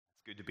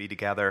Good to be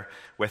together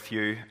with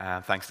you.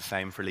 Thanks to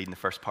Simon for leading the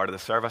first part of the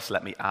service.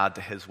 Let me add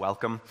to his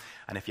welcome.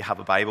 And if you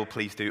have a Bible,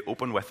 please do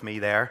open with me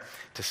there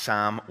to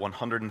Psalm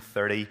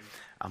 130,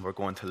 and we're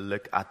going to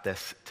look at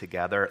this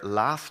together.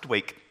 Last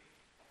week,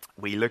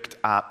 we looked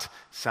at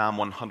Psalm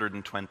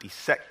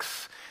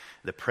 126,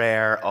 the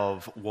prayer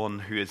of one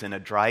who is in a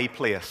dry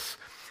place.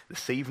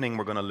 This evening,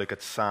 we're going to look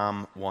at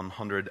Psalm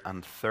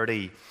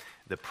 130,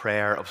 the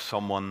prayer of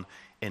someone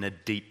in a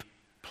deep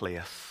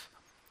place.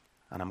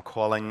 And I'm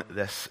calling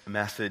this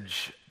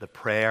message the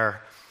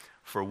prayer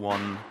for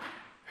one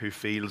who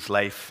feels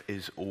life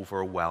is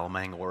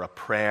overwhelming, or a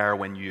prayer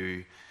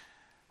when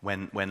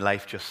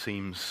life just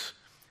seems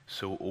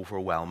so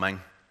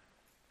overwhelming.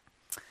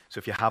 So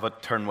if you have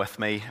it, turn with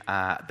me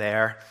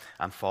there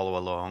and follow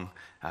along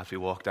as we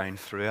walk down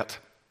through it.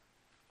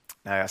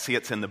 Now, I see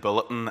it's in the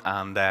bulletin,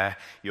 and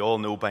you all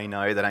know by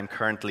now that I'm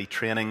currently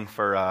training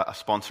for a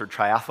sponsored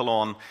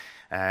triathlon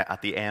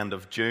at the end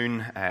of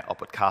June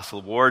up at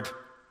Castle Ward.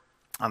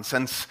 And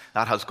since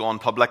that has gone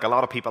public, a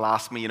lot of people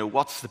ask me,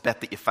 what's the bit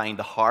that you find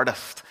the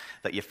hardest,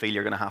 that you feel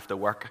you're going to have to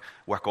work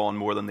on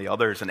more than the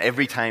others? And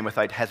every time,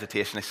 without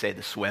hesitation, I say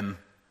the swim.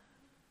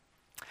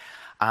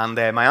 And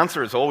my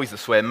answer is always the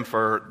swim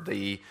for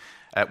the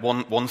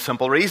one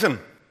simple reason.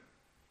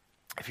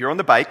 If you're on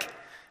the bike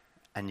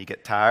and you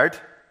get tired,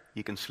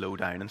 you can slow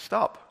down and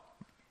stop.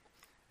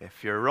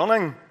 If you're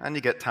running and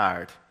you get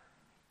tired,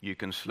 you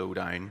can slow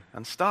down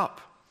and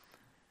stop.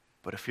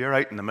 But if you're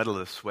out in the middle of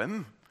the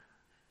swim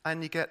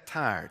and you get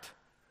tired,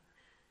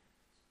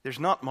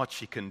 there's not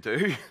much you can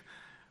do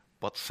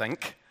but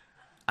sink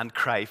and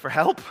cry for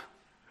help.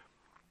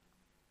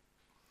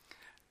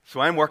 So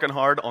I'm working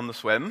hard on the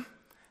swim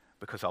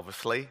because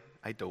obviously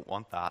I don't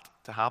want that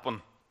to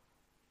happen.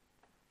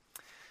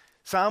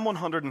 Psalm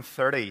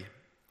 130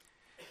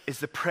 is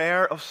the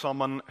prayer of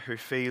someone who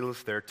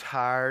feels they're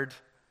tired,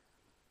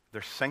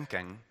 they're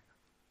sinking,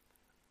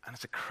 and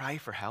it's a cry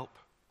for help.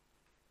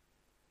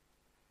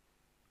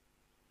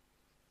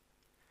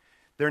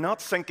 They're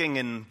not sinking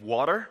in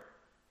water,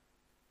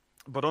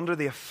 but under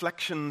the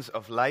afflictions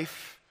of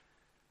life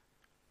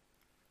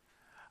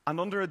and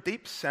under a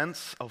deep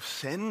sense of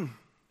sin,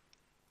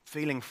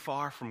 feeling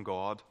far from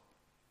God.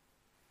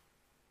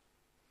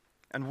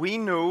 And we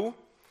know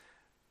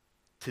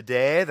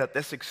today that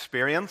this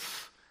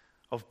experience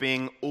of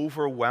being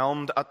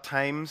overwhelmed at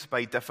times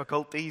by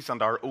difficulties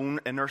and our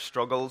own inner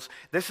struggles,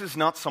 this is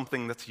not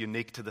something that's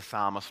unique to the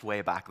psalmist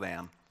way back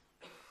then.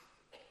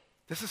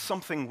 This is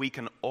something we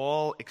can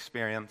all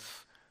experience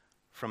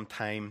from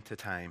time to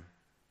time.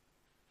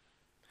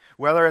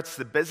 Whether it's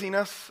the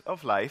busyness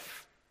of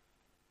life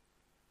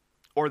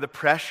or the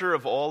pressure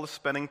of all the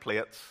spinning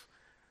plates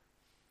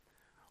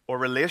or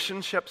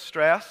relationship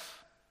stress,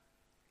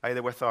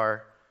 either with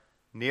our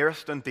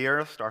nearest and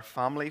dearest, our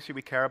families who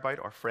we care about,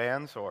 our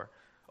friends or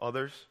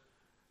others,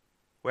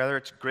 whether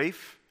it's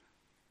grief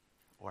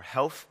or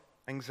health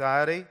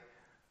anxiety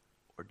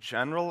or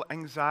general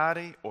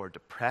anxiety or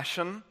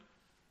depression,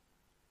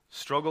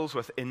 struggles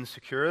with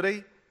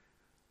insecurity,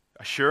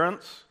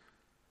 assurance,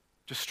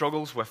 just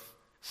struggles with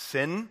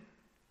sin.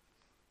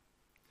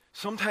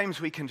 Sometimes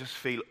we can just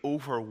feel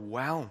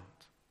overwhelmed,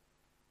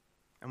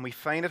 and we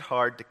find it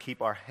hard to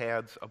keep our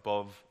heads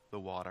above the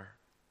water.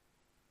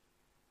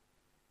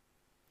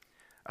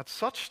 At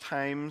such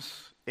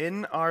times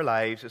in our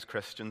lives as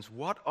Christians,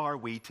 what are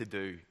we to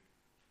do?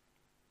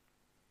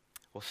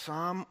 Well,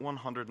 Psalm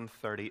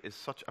 130 is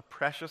such a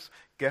precious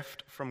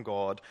gift from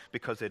God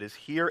because it is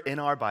here in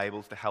our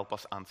Bibles to help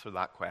us answer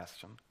that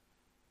question.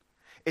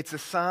 It's a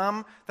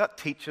psalm that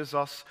teaches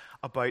us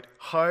about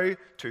how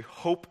to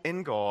hope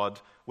in God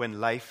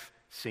when life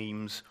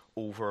seems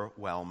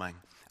overwhelming.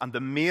 And the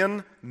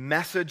main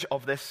message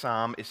of this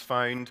psalm is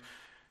found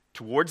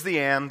towards the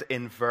end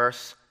in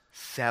verse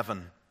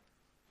 7.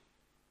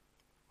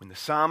 When the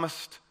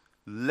psalmist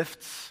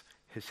lifts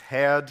his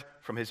head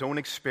from his own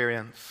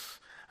experience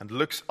and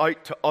looks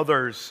out to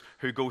others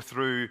who go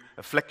through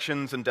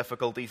afflictions and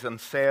difficulties and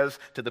says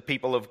to the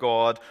people of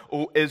God,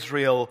 "O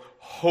Israel,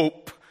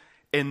 hope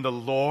in the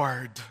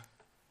Lord.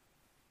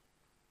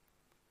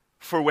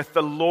 For with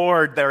the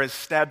Lord there is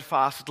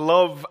steadfast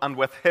love, and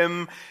with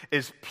him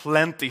is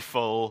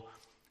plentiful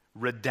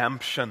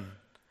redemption."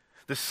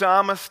 The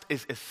psalmist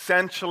is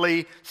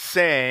essentially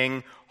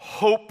saying,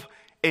 hope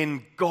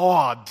in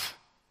God,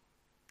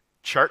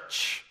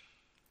 church,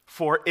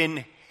 for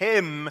in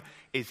him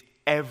is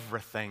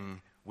everything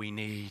we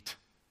need.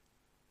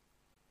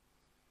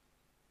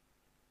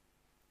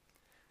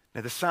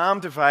 Now, the psalm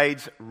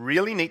divides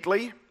really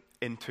neatly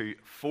into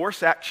 4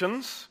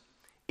 sections,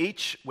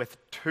 each with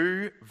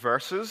 2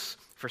 verses.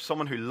 For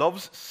someone who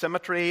loves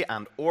symmetry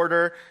and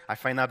order, I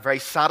find that very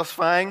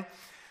satisfying.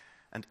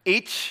 And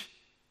each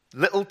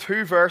little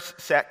 2-verse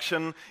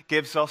section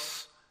gives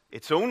us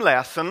its own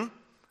lesson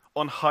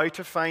on how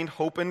to find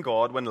hope in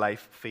God when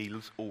life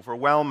feels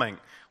overwhelming.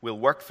 We'll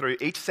work through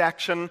each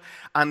section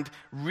and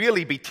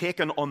really be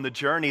taken on the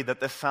journey that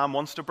this psalm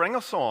wants to bring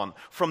us on,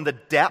 from the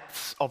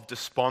depths of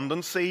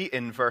despondency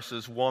in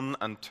verses 1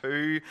 and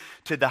 2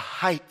 to the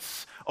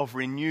heights of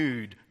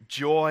renewed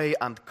joy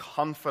and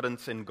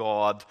confidence in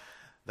God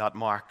that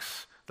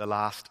marks the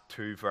last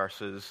two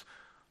verses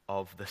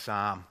of the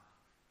psalm.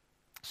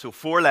 So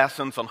 4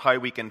 lessons on how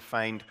we can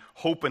find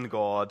hope in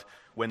God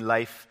when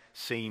life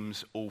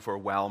seems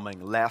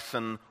overwhelming.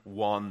 Lesson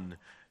 1,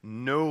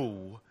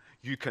 know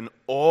you can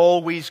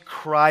always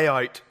cry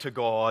out to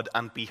God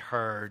and be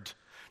heard,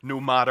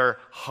 no matter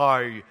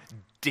how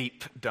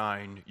deep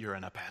down you're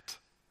in a pit.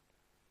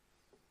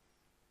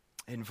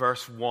 In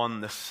verse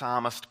 1, the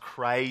psalmist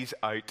cries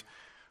out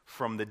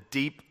from the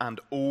deep and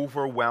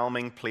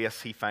overwhelming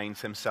place he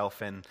finds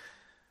himself in.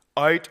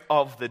 Out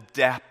of the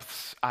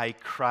depths I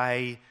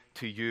cry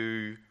to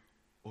you,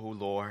 O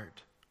Lord.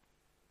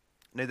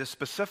 Now, the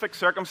specific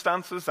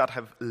circumstances that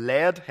have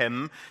led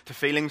him to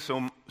feeling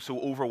so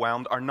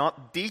overwhelmed are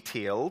not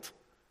detailed,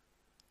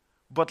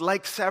 but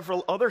like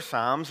several other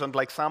psalms, and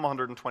like Psalm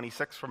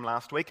 126 from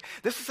last week,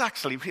 this is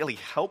actually really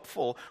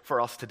helpful for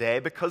us today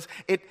because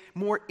it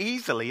more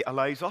easily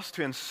allows us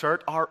to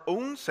insert our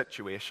own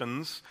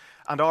situations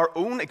and our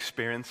own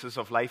experiences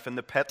of life in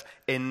the pit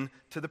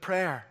into the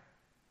prayer.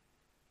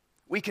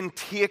 We can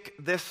take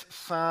this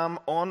psalm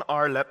on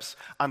our lips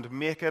and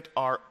make it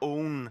our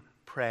own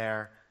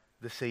prayer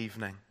this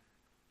evening.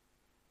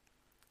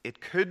 It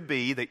could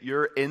be that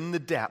you're in the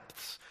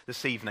depths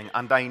this evening,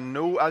 and I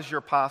know as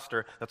your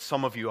pastor that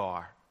some of you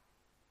are.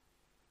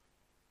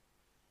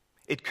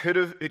 It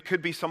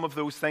could be some of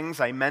those things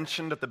I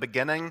mentioned at the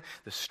beginning,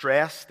 the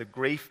stress, the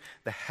grief,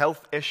 the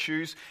health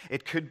issues.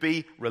 It could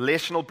be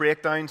relational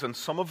breakdowns, and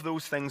some of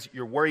those things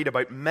you're worried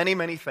about many,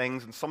 many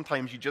things, and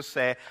sometimes you just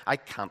say, I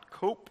can't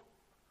cope.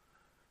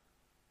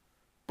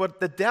 But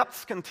the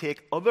depths can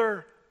take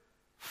other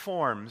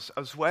forms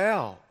as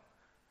well.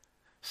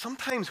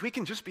 Sometimes we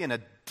can just be in a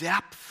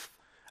depth,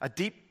 a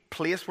deep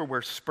place where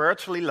we're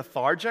spiritually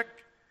lethargic.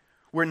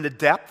 We're in the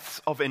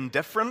depths of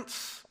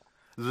indifference,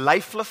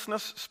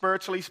 lifelessness,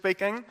 spiritually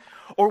speaking.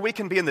 Or we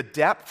can be in the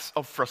depths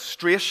of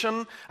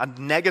frustration and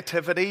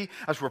negativity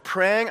as we're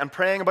praying and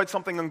praying about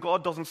something and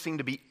God doesn't seem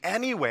to be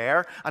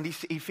anywhere and he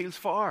feels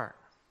far.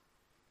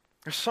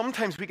 Or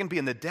sometimes we can be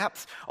in the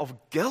depths of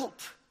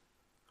guilt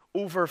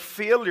over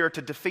failure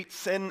to defeat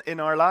sin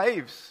in our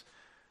lives.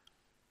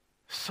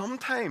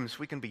 Sometimes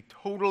we can be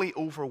totally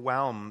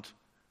overwhelmed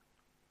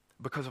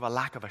because of a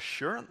lack of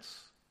assurance.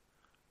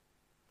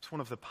 It's one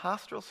of the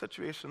pastoral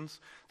situations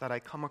that I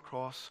come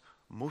across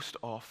most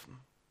often.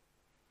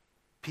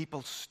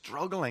 People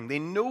struggling. They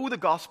know the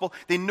gospel,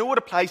 they know it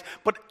applies,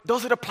 but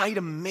does it apply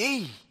to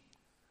me?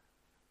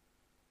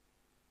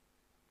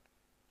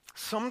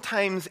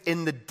 Sometimes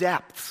in the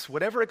depths,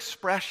 whatever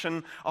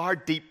expression our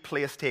deep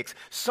place takes,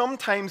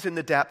 sometimes in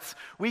the depths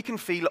we can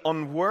feel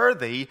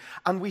unworthy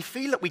and we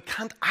feel that we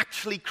can't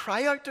actually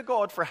cry out to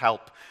God for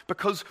help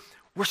because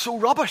we're so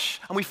rubbish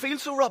and we feel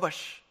so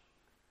rubbish.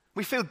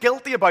 We feel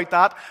guilty about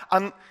that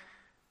and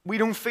we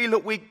don't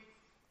feel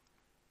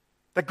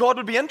that God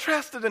would be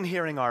interested in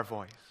hearing our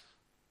voice.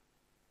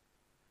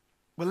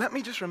 Well, let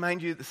me just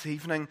remind you this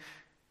evening,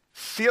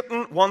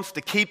 Satan wants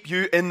to keep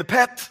you in the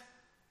pit.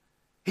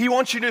 He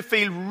wants you to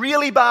feel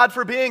really bad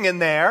for being in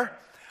there,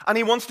 and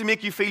he wants to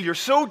make you feel you're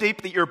so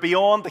deep that you're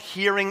beyond the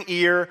hearing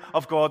ear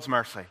of God's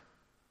mercy.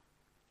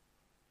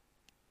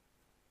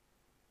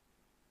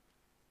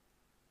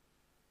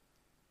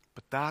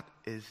 But that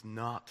is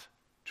not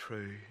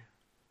true.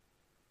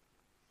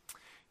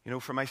 You know,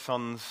 for my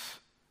son's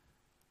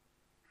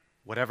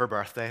whatever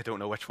birthday, I don't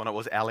know which one it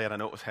was, Elliot, I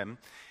know it was him,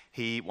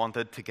 he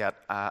wanted to get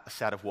a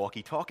set of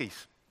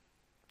walkie-talkies.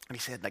 And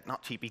he said, like,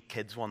 not cheapy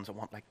kids ones, I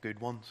want, like, good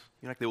ones.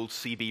 You know, like the old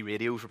CB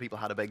radios where people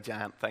had a big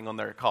giant thing on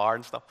their car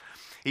and stuff.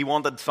 He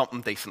wanted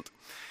something decent.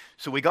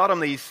 So we got him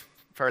these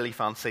fairly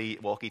fancy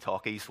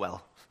walkie-talkies,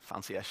 well,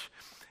 fancy-ish.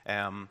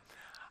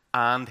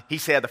 And he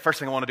said, the first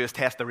thing I want to do is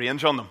test the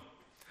range on them.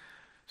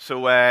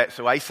 So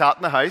I sat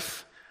in the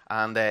house,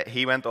 and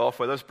he went off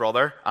with his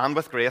brother and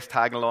with Grace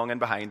tagging along in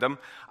behind him.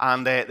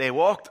 And they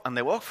walked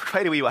for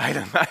quite a wee while.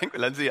 And I think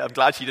Lindsay, I'm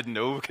glad she didn't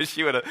know because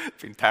she would have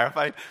been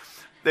terrified.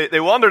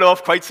 They wandered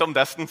off quite some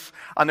distance,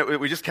 and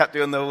we just kept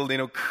doing the old,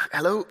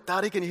 hello,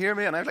 Daddy, can you hear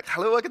me? And I was like,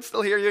 hello, I can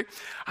still hear you.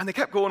 And they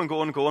kept going and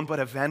going and going, but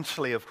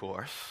eventually, of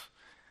course,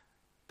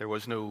 there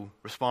was no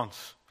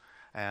response.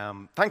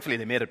 Thankfully,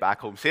 they made it back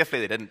home safely.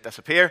 They didn't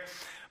disappear,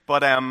 but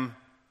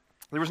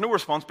there was no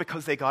response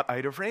because they got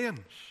out of range.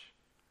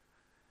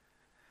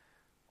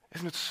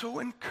 Isn't it so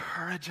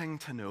encouraging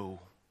to know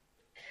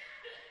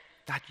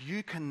that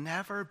you can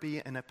never be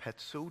in a pit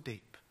so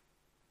deep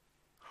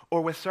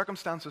or with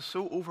circumstances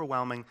so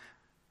overwhelming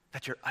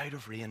that you're out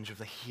of range of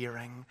the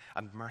hearing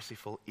and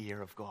merciful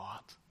ear of God?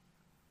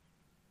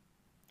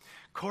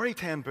 Corrie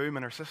ten Boom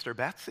and her sister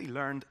Betsy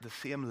learned the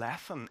same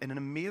lesson in an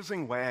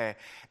amazing way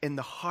in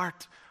the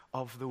heart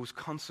of those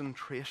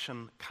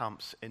concentration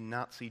camps in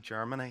Nazi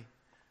Germany.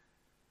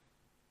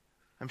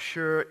 I'm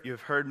sure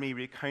you've heard me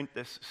recount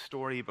this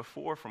story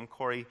before from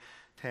Corrie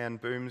ten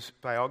Boom's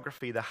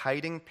biography, The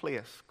Hiding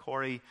Place.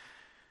 Corrie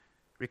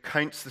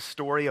recounts the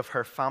story of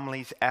her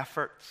family's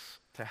efforts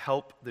to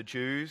help the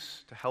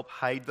Jews, to help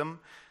hide them.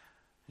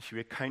 She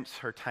recounts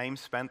her time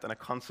spent in a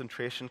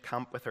concentration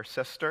camp with her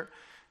sister.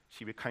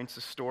 She recounts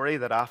a story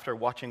that after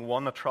watching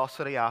one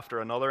atrocity after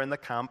another in the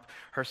camp,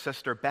 her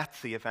sister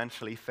Betsy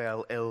eventually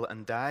fell ill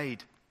and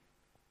died.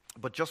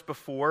 But just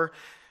before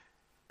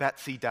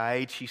Betsy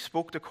died, she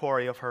spoke to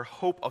Corrie of her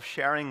hope of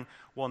sharing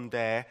one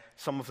day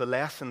some of the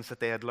lessons that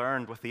they had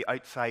learned with the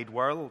outside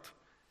world.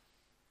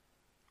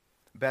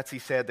 Betsy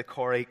said to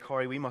Corrie,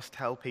 we must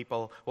tell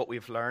people what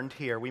we've learned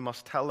here. We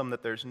must tell them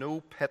that there's no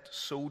pit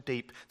so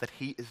deep that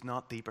he is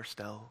not deeper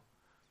still.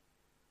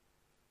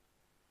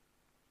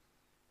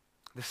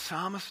 The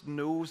psalmist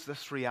knows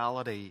this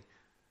reality,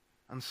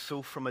 and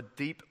so from a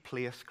deep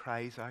place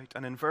cries out.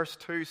 And in verse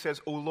 2 says,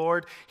 O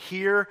Lord,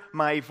 hear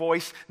my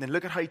voice. And then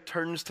look at how he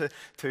turns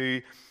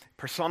to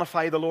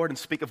personify the Lord and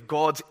speak of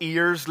God's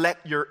ears.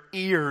 Let your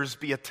ears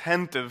be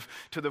attentive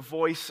to the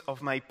voice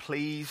of my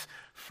pleas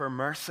for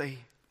mercy.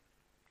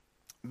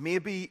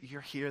 Maybe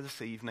you're here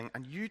this evening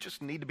and you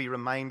just need to be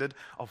reminded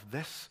of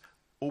this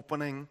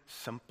opening,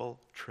 simple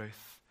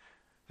truth.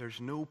 There's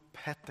no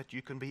pit that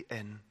you can be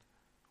in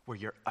where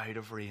you're out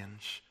of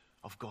range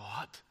of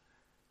God.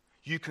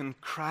 You can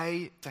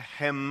cry to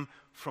him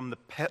from the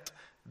pit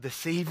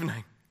this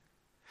evening.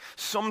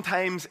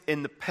 Sometimes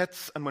in the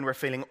pits and when we're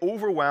feeling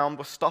overwhelmed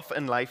with stuff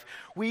in life,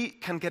 we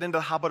can get into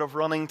the habit of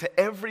running to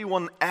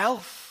everyone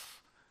else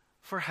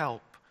for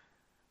help.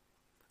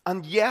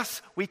 And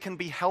yes, we can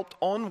be helped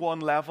on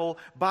one level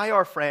by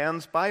our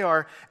friends, by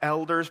our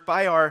elders,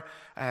 by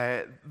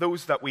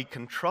those that we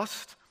can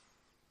trust.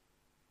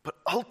 But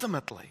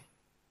ultimately,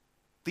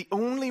 the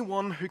only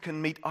one who can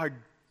meet our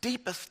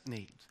deepest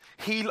needs,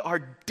 heal our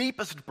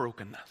deepest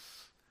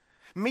brokenness,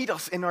 meet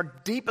us in our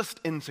deepest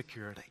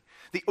insecurity,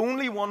 the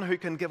only one who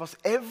can give us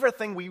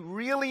everything we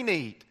really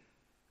need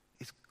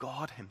is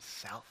God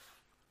himself.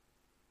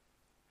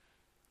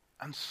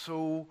 And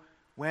so,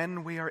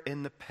 when we are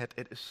in the pit,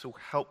 it is so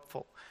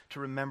helpful to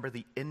remember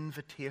the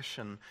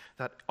invitation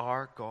that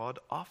our God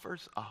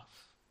offers us.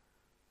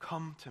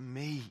 Come to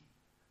me,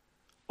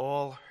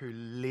 all who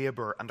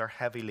labor and are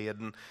heavy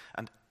laden,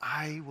 and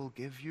I will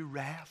give you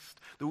rest.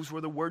 Those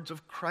were the words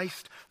of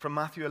Christ from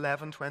Matthew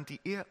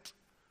 11:28.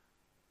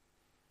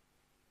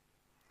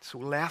 So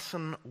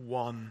lesson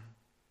 1.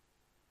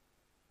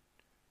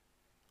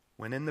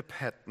 When in the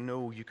pit,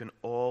 know you can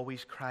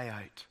always cry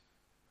out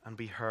and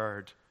be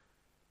heard,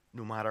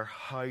 no matter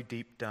how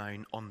deep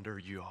down under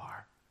you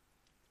are.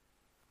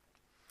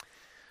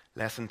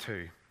 Lesson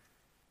 2.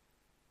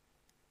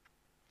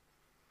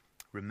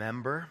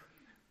 Remember,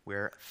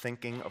 we're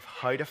thinking of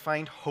how to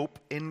find hope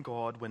in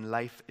God when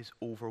life is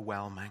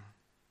overwhelming.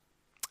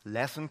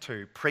 Lesson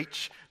 2.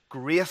 Preach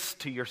grace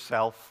to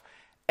yourself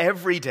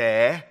every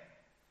day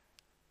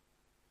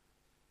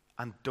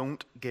and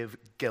don't give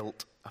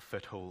guilt a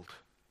foothold.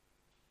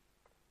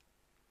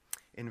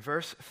 In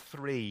verse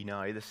 3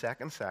 now, the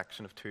second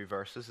section of 2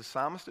 verses, the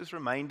psalmist is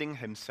reminding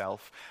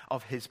himself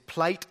of his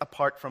plight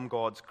apart from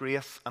God's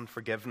grace and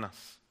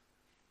forgiveness.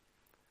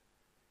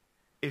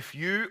 If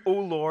you, O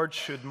Lord,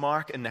 should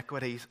mark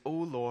iniquities, O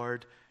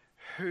Lord,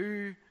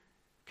 who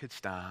could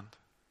stand?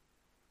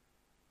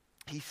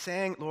 He's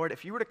saying, Lord,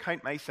 if you were to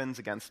count my sins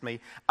against me,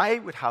 I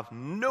would have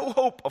no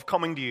hope of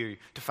coming to you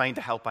to find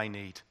the help I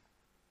need.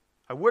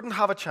 I wouldn't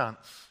have a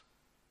chance.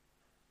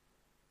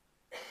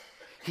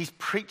 He's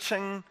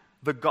preaching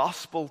the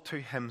gospel to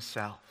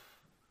himself.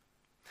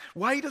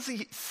 Why does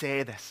he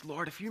say this?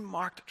 Lord, if you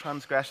marked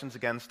transgressions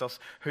against us,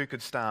 who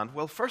could stand?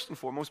 Well, first and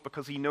foremost,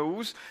 because he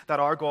knows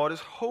that our God is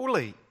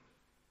holy.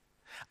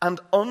 And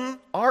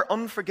our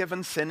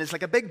unforgiven sin is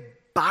like a big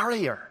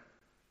barrier.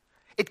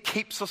 It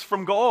keeps us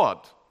from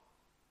God.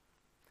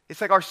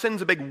 It's like our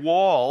sin's a big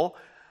wall,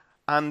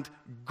 and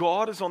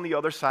God is on the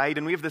other side,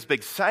 and we have this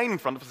big sign in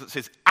front of us that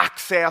says,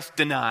 access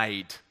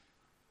denied.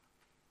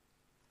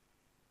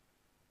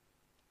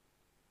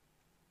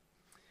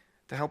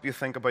 To help you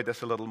think about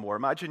this a little more,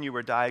 imagine you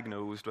were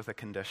diagnosed with a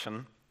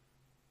condition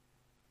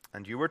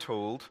and you were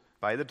told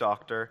by the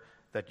doctor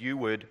that you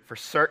would, for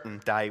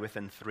certain, die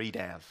within 3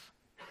 days.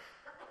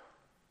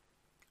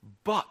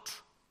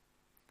 But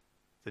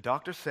the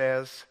doctor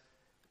says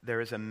there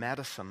is a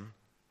medicine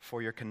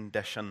for your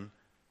condition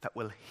that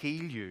will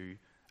heal you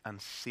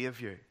and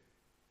save you.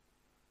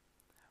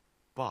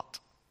 But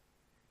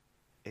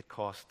it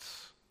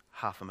costs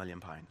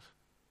 £500,000.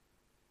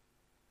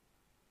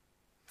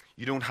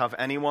 You don't have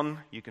anyone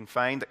you can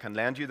find that can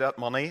lend you that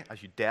money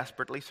as you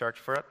desperately search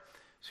for it,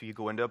 so you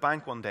go into a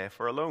bank one day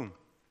for a loan.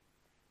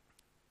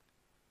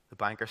 The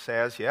banker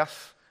says,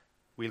 yes,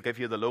 we'll give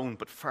you the loan,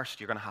 but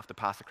first you're going to have to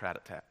pass a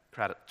credit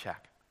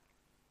check.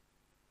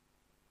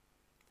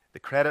 The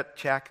credit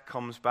check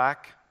comes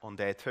back on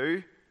day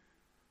 2,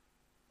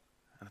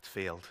 and it's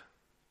failed.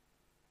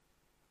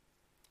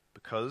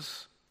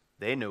 Because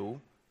they know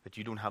that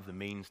you don't have the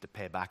means to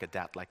pay back a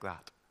debt like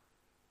that.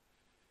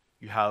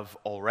 You have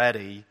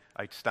already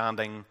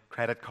outstanding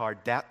credit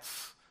card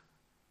debts,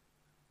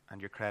 and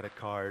your credit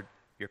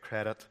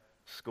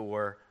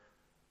score,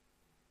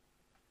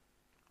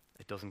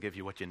 it doesn't give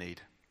you what you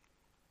need.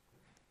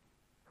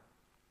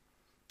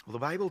 Well, the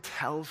Bible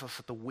tells us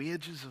that the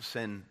wages of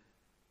sin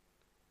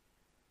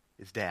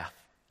is death.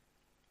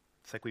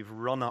 It's like we've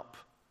run up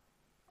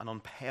an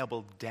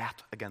unpayable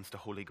debt against a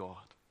holy God.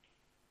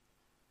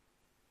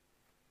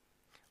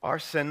 Our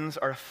sins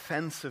are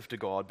offensive to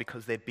God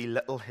because they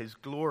belittle his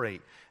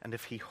glory. And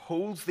if he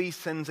holds these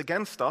sins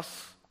against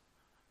us,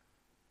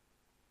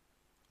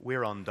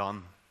 we're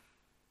undone.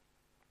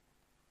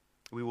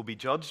 We will be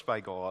judged by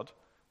God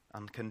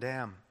and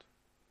condemned.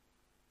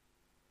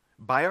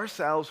 By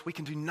ourselves, we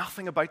can do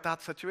nothing about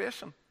that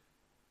situation.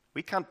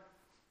 We can't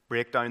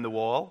break down the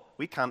wall.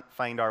 We can't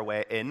find our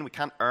way in. We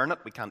can't earn it.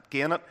 We can't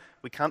gain it.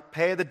 We can't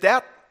pay the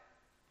debt,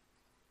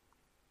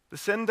 the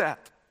sin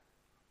debt.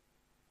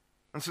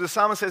 And so the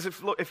psalmist says,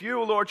 if you,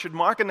 O Lord, should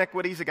mark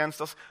iniquities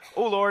against us,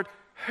 O Lord,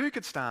 who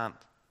could stand?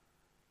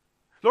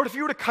 Lord, if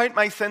you were to count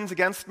my sins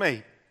against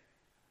me,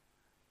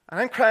 and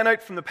I'm crying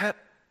out from the pit,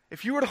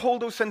 if you were to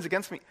hold those sins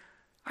against me,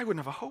 I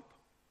wouldn't have a hope.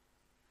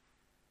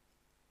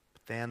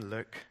 But then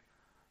look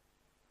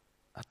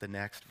at the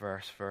next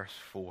verse, verse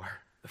 4.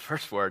 The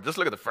first word, just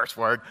look at the first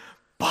word,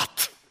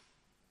 but.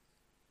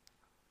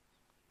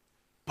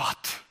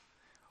 But.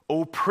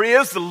 Oh,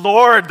 praise the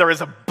Lord, there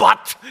is a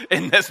but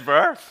in this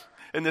verse,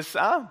 in this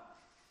psalm.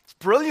 It's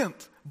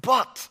brilliant.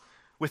 But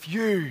with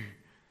you,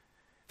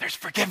 there's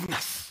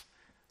forgiveness.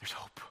 There's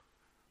hope.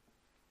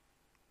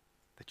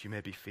 That you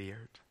may be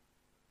feared.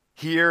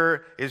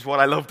 Here is what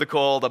I love to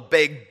call the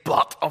big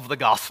but of the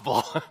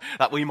gospel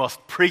that we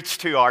must preach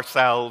to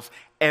ourselves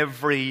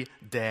every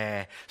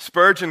day.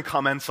 Spurgeon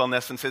comments on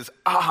this and says,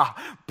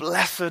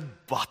 blessed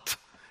but,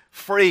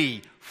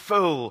 free,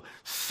 full,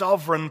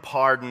 sovereign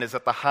pardon is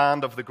at the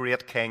hand of the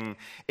great King.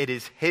 It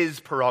is his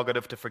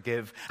prerogative to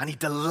forgive, and he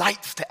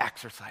delights to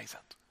exercise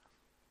it.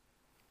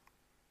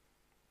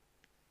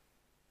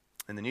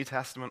 In the New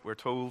Testament, we're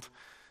told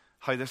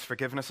how this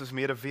forgiveness is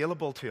made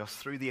available to us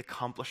through the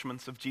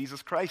accomplishments of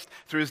Jesus Christ,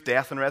 through his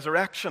death and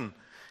resurrection.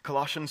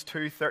 Colossians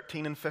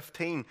 2:13 and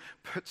 15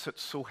 puts it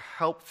so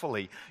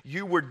helpfully.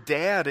 You were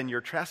dead in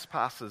your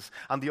trespasses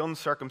and the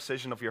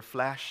uncircumcision of your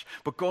flesh,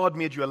 but God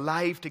made you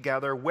alive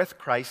together with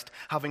Christ,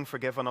 having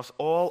forgiven us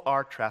all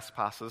our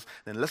trespasses.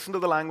 Then listen to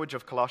the language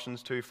of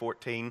Colossians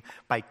 2:14,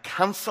 by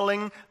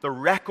cancelling the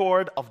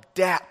record of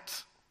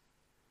debt.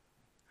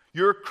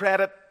 Your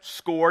credit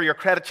score, your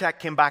credit check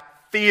came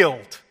back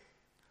failed.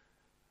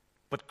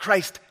 But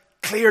Christ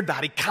cleared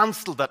that. He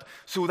cancelled it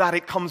so that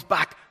it comes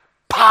back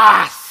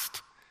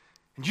passed.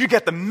 And you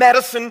get the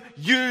medicine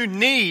you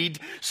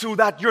need so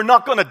that you're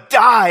not going to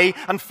die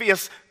and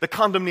face the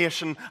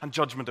condemnation and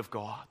judgment of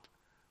God.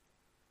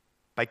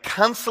 By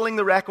cancelling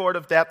the record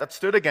of debt that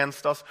stood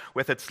against us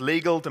with its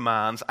legal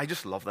demands. I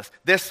just love this.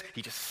 This,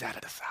 he just set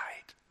it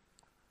aside.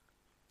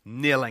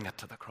 Nailing it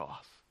to the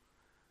cross.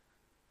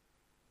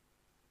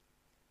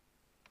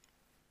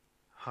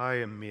 How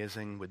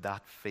amazing would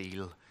that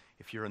feel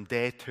if you're on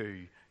day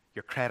 2,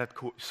 your credit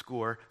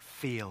score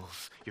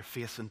fails, you're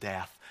facing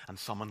death, and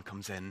someone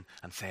comes in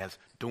and says,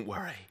 don't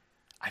worry,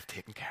 I've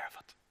taken care of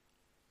it.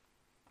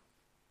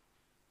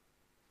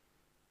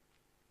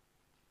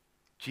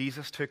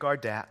 Jesus took our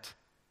debt.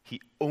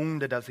 He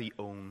owned it as he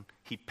owned.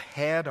 He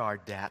paid our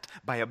debt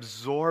by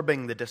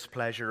absorbing the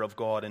displeasure of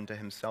God into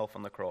himself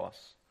on the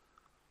cross.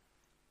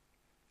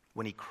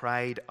 When he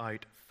cried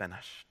out,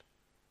 finished,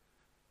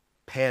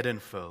 paid in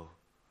full.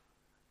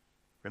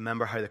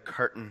 Remember how the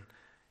curtain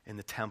in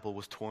the temple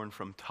was torn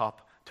from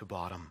top to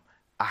bottom.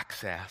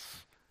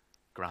 Access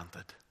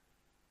granted.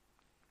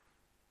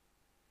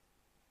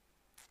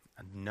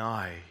 And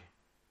now,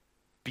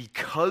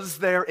 because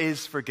there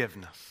is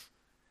forgiveness,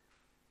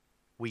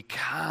 we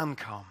can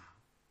come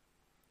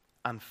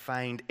and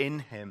find in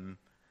him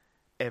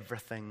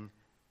everything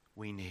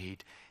we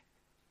need.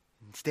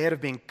 Instead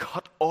of being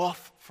cut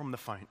off from the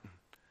fountain,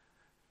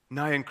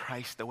 now in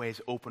Christ the way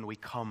is open. We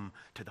come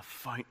to the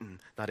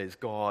fountain that is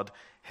God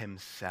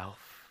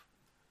himself.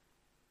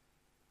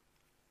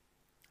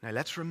 Now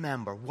let's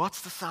remember,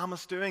 what's the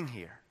psalmist doing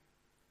here?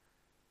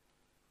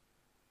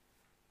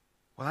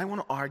 Well, I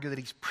want to argue that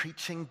he's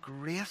preaching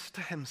grace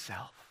to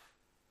himself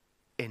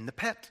in the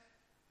pit.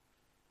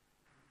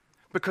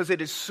 Because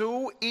it is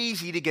so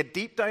easy to get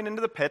deep down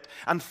into the pit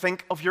and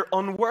think of your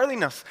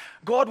unworthiness.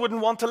 God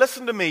wouldn't want to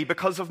listen to me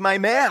because of my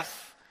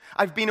mess.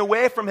 I've been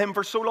away from him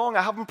for so long.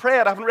 I haven't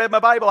prayed. I haven't read my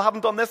Bible. I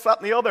haven't done this, that,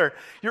 and the other.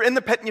 You're in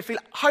the pit and you feel,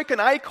 how can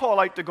I call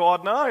out to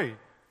God now?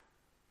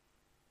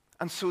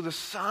 And so the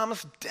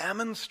psalmist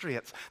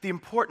demonstrates the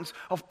importance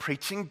of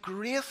preaching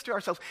grace to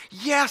ourselves.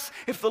 Yes,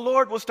 if the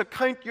Lord was to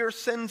count your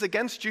sins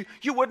against you,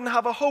 you wouldn't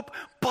have a hope.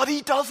 But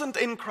he doesn't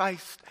in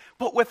Christ.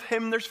 But with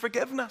him there's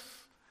forgiveness.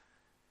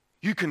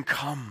 You can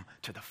come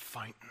to the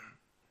fountain.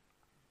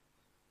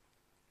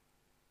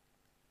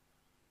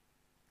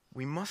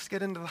 We must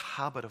get into the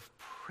habit of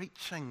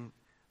preaching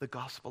the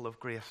gospel of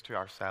grace to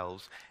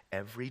ourselves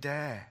every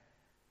day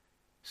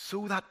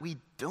so that we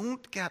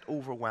don't get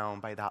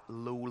overwhelmed by that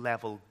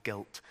low-level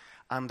guilt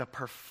and a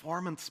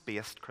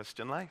performance-based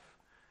Christian life.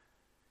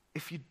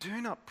 If you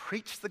do not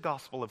preach the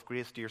gospel of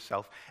grace to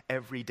yourself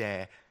every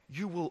day,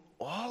 you will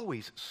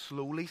always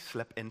slowly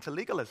slip into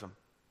legalism.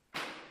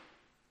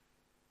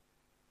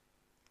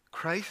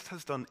 Christ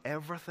has done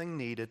everything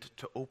needed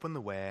to open the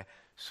way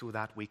so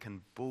that we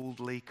can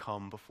boldly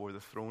come before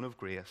the throne of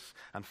grace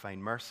and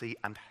find mercy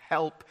and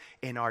help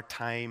in our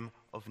time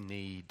of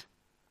need.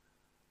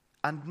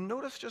 And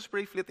notice just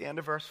briefly at the end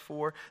of verse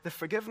 4, the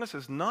forgiveness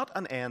is not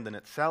an end in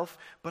itself,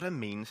 but a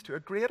means to a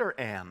greater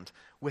end.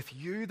 With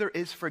you there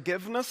is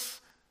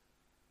forgiveness,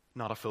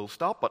 not a full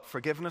stop, but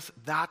forgiveness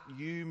that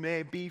you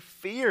may be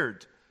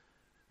feared.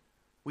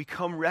 We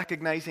come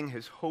recognizing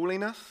his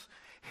holiness,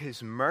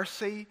 his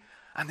mercy,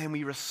 and then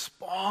we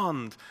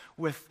respond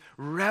with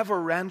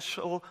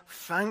reverential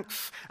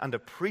thanks and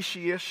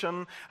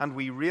appreciation, and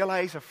we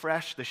realize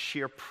afresh the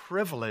sheer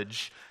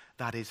privilege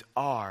that is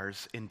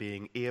ours in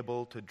being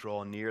able to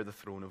draw near the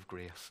throne of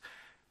grace.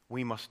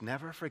 We must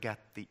never forget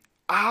the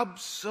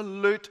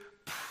absolute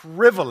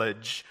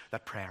privilege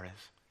that prayer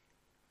is.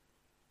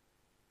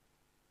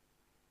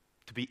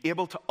 To be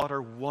able to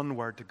utter one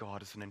word to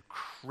God is an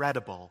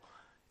incredible,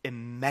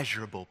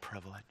 immeasurable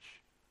privilege.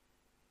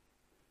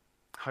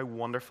 How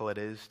wonderful it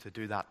is to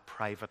do that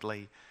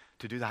privately,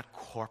 to do that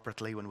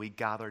corporately when we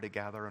gather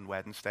together on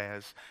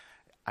Wednesdays,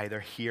 either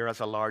here as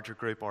a larger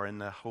group or in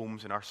the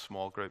homes in our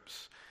small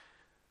groups.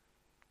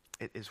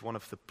 It is one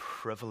of the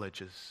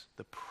privileges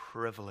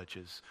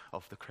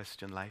of the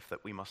Christian life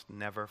that we must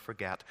never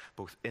forget,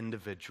 both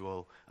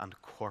individual and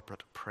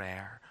corporate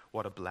prayer.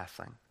 What a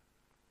blessing.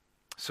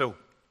 So,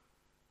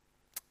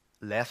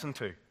 lesson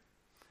 2,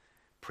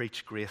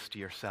 preach grace to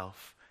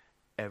yourself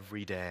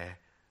every day.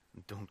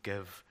 Don't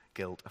give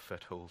guilt a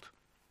foothold.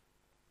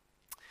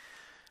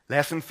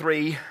 Lesson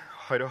 3,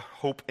 how to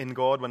hope in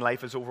God when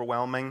life is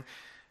overwhelming.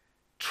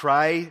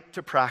 Try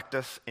to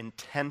practice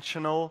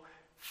intentional,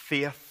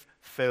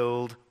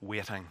 faith-filled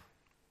waiting.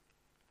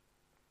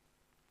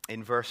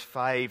 In verse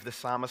 5, the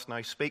psalmist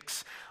now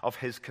speaks of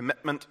his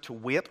commitment to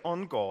wait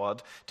on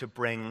God to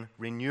bring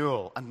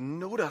renewal.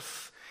 And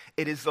notice,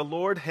 it is the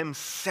Lord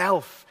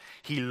himself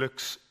he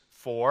looks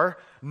for,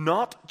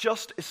 not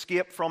just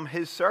escape from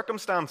his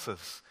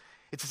circumstances.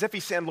 It's as if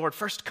he's saying, Lord,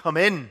 first come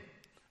in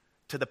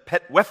to the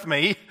pit with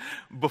me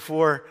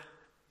before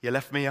you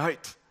lift me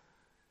out.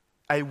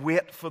 I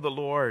wait for the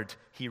Lord,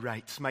 he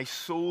writes. My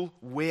soul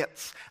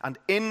waits, and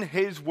in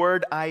his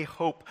word I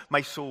hope.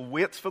 My soul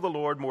waits for the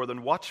Lord more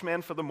than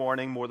watchmen for the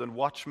morning, more than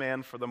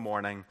watchmen for the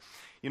morning.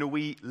 You know,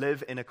 we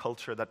live in a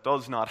culture that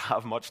does not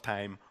have much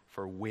time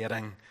for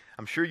waiting.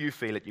 I'm sure you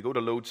feel it. You go to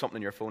load something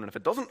on your phone, and if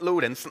it doesn't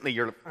load instantly,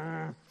 you're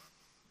like,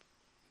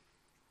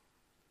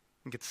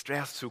 you get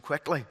stressed so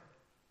quickly.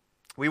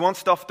 We want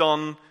stuff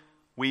done.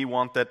 We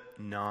want it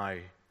now.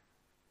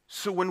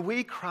 So when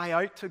we cry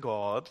out to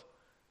God,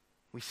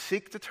 we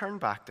seek to turn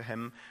back to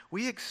him,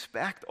 we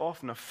expect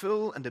often a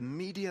full and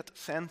immediate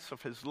sense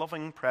of his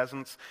loving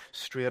presence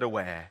straight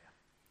away.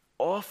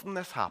 Often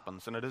this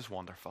happens, and it is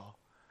wonderful.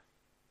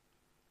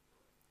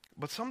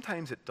 But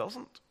sometimes it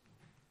doesn't.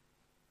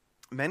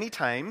 Many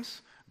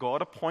times,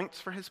 God appoints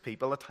for his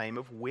people a time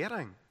of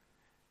waiting,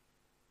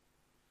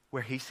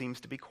 where he seems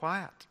to be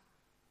quiet.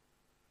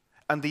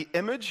 And the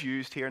image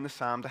used here in the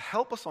psalm to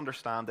help us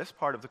understand this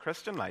part of the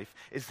Christian life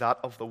is that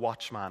of the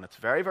watchman. It's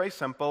very, very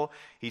simple.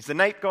 He's the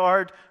night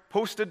guard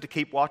posted to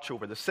keep watch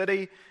over the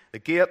city, the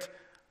gate,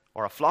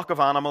 or a flock of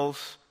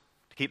animals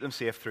to keep them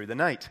safe through the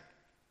night.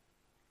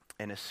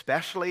 In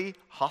especially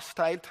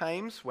hostile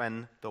times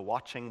when the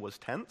watching was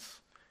tense,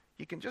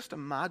 you can just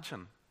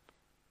imagine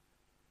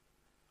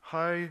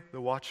how the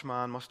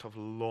watchman must have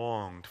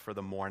longed for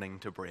the morning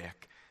to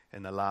break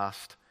in the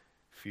last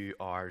few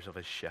hours of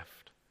his shift.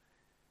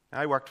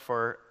 I worked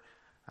for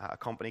a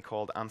company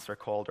called Answer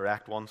Call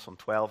Direct once on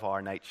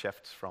 12-hour night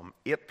shifts from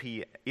 8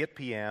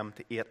 p.m.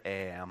 to 8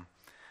 a.m.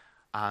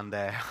 And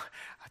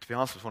to be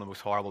honest, it was one of the most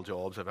horrible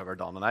jobs I've ever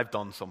done. And I've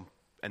done some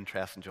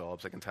interesting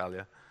jobs, I can tell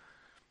you.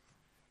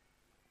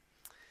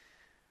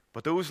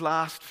 But those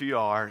last few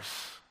hours,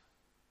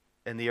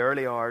 in the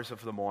early hours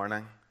of the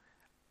morning,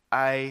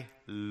 I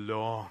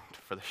longed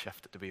for the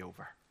shift to be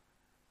over.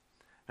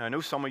 Now, I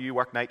know some of you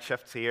work night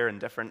shifts here in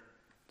different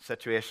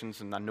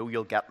situations, and I know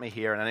you'll get me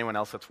here, and anyone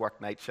else that's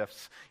worked night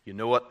shifts, you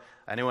know it.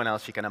 Anyone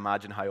else, you can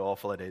imagine how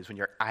awful it is when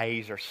your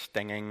eyes are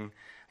stinging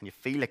and you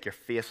feel like your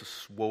face is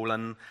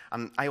swollen.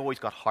 And I always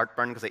got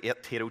heartburn because I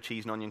ate potato,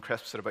 cheese, and onion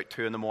crisps at about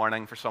 2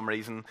 a.m. for some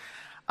reason,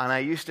 and I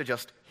used to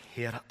just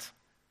hate it.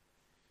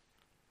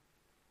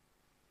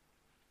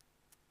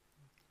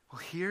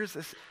 Well, here's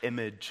this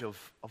image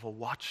of a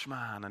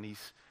watchman, and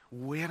he's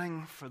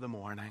waiting for the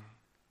morning.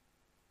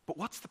 But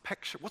what's the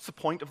picture? What's the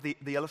point of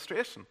the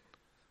illustration?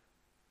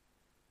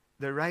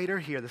 The writer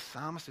here, the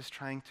psalmist, is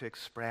trying to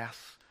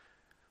express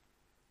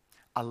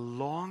a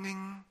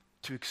longing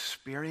to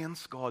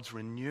experience God's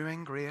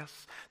renewing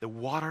grace, the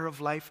water of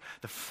life,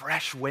 the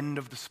fresh wind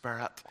of the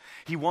Spirit.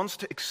 He wants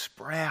to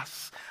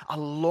express a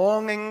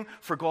longing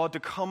for God to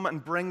come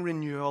and bring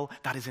renewal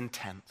that is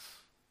intense.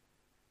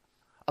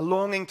 A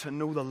longing to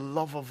know the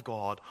love of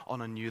God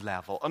on a new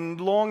level. A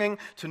longing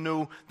to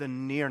know the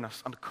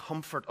nearness and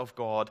comfort of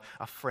God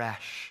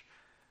afresh.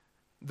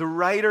 The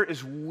writer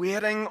is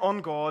waiting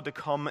on God to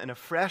come in a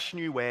fresh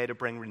new way to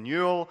bring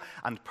renewal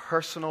and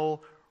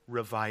personal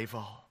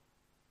revival.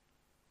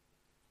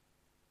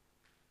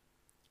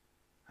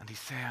 And he's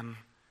saying,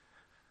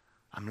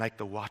 I'm like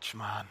the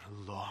watchman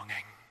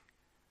longing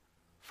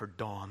for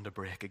dawn to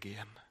break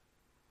again.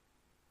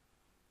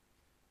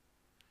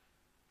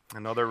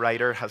 Another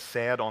writer has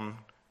said on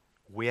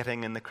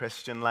waiting in the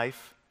Christian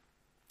life,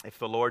 if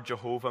the Lord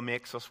Jehovah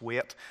makes us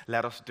wait,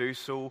 let us do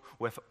so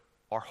with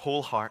our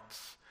whole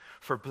hearts.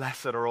 For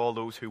blessed are all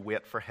those who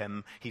wait for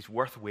him. He's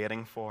worth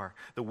waiting for.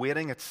 The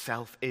waiting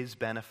itself is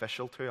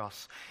beneficial to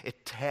us.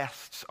 It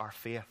tests our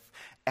faith,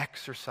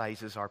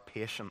 exercises our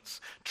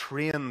patience,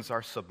 trains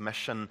our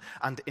submission,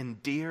 and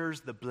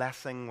endears the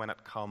blessing when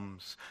it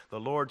comes. The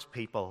Lord's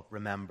people,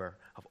 remember,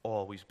 have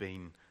always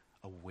been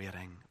a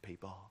waiting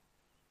people.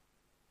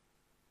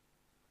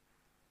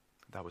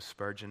 That was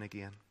Spurgeon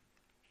again.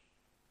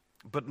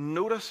 But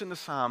notice in the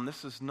psalm,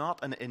 this is not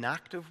an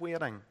inactive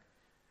waiting.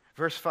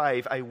 Verse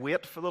 5, I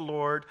wait for the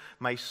Lord,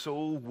 my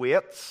soul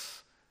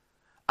waits,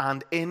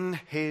 and in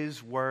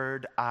his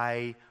word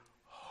I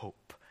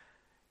hope.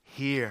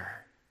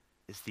 Here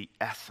is the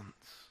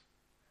essence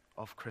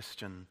of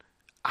Christian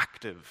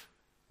active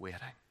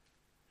waiting.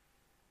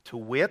 To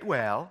wait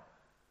well,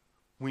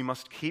 we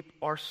must keep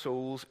our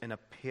souls in a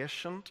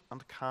patient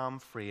and calm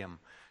frame,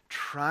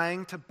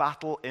 trying to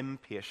battle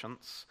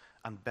impatience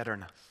and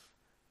bitterness.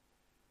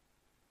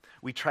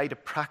 We try to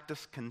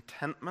practice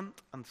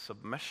contentment and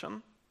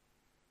submission,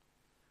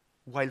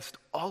 whilst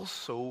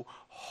also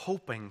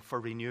hoping for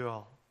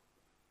renewal.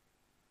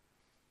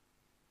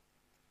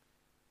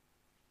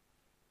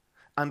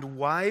 And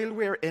while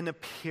we're in a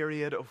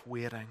period of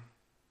waiting,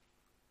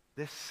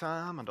 this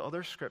psalm and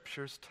other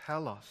scriptures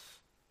tell us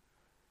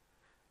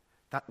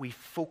that we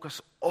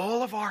focus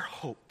all of our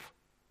hope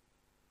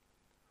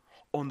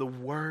on the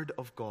Word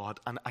of God.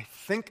 And I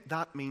think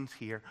that means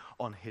here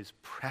on his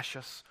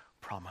precious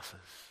promises.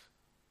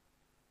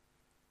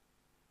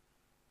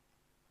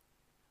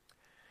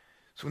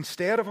 So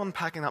instead of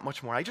unpacking that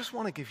much more, I just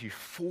want to give you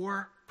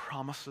 4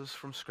 promises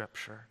from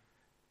Scripture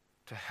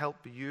to help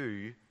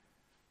you,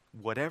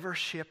 whatever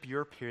shape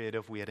your period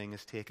of waiting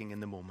is taking in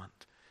the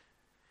moment.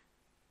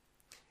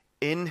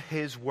 In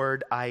his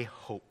word I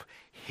hope.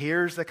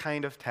 Here's the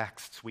kind of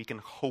texts we can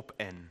hope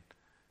in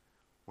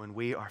when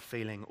we are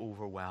feeling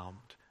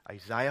overwhelmed.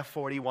 Isaiah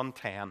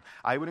 41:10.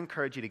 I would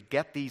encourage you to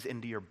get these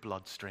into your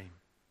bloodstream.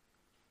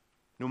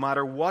 No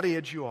matter what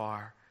age you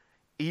are,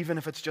 even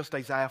if it's just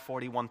Isaiah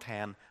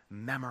 41:10,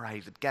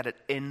 memorize it. Get it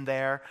in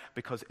there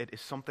because it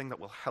is something that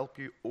will help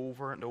you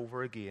over and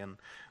over again.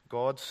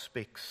 God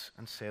speaks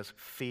and says,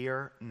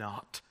 fear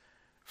not,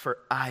 for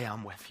I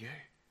am with you.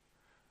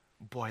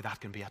 Boy, that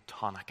can be a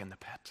tonic in the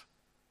pit.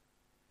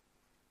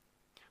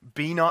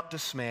 Be not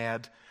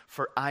dismayed,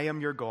 for I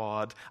am your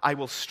God. I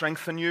will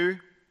strengthen you.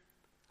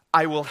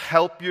 I will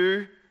help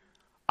you.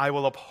 I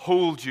will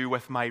uphold you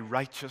with my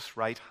righteous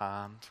right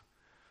hand.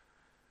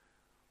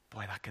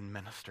 Boy, that can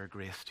minister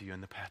grace to you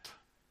in the pit.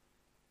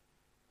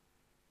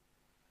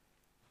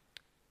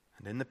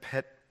 And in the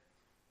pit,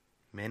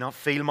 you may not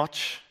feel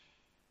much,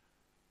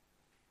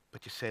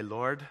 but you say,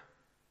 Lord,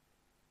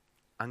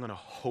 I'm going to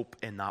hope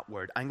in that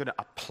word. I'm going to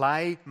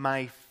apply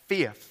my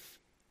faith.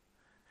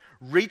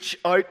 Reach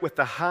out with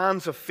the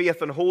hands of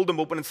faith and hold them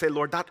open and say,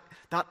 Lord,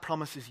 that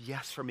promise is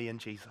yes for me in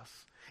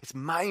Jesus. It's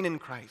mine in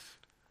Christ.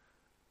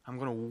 I'm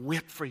going to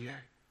wait for you.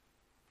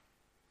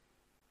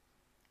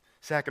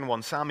 Second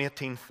one, Psalm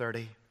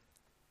 18:30.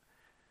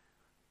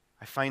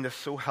 I find this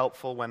so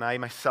helpful when I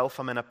myself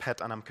am in a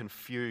pit and I'm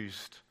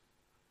confused.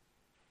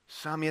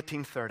 Psalm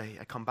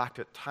 18:30, I come back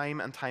to it time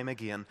and time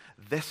again.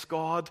 This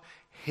God,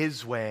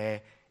 his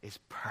way is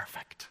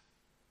perfect.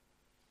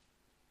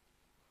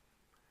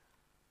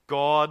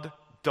 God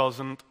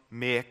doesn't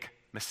make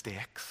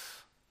mistakes.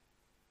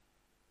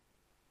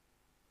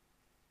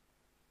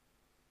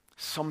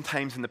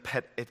 Sometimes in the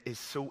pit, it is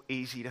so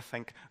easy to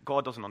think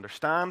God doesn't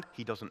understand,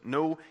 he doesn't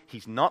know,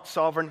 he's not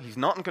sovereign, he's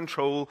not in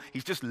control,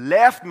 he's just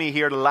left me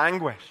here to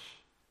languish.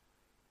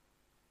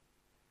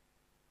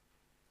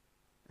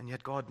 And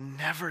yet God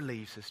never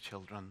leaves his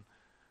children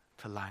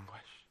to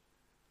languish.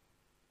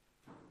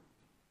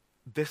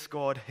 This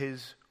God,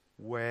 his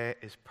way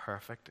is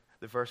perfect.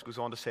 The verse goes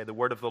on to say, the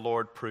word of the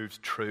Lord proves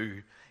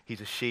true.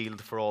 He's a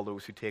shield for all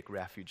those who take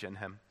refuge in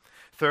him.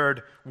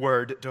 Third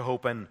word to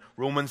hope in,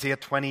 Romans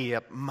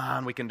 8:28.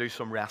 Man, we can do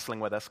some wrestling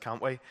with this,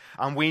 can't we?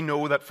 And we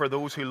know that for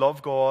those who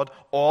love God,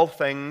 all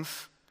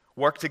things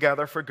work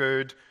together for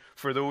good,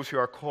 for those who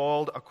are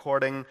called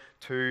according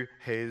to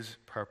his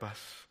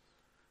purpose.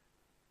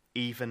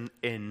 Even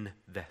in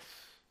this,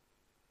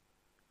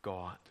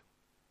 God,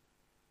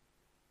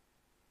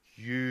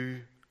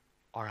 you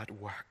are at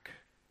work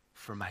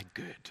for my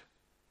good.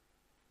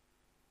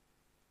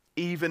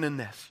 Even in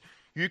this,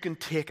 you can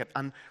take it,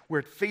 and where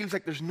it feels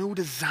like there's no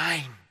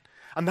design,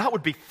 and that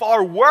would be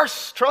far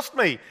worse, trust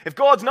me. If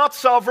God's not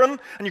sovereign,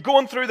 and you're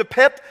going through the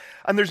pit,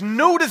 and there's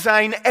no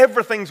design,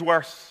 everything's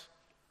worse.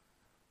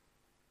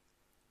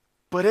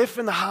 But if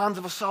in the hands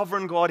of a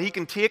sovereign God, he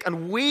can take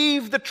and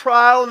weave the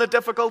trial and the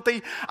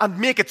difficulty, and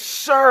make it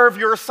serve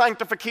your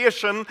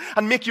sanctification,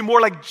 and make you more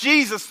like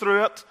Jesus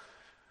through it,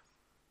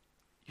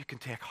 you can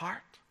take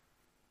heart.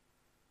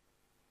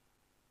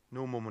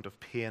 No moment of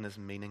pain is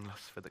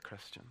meaningless for the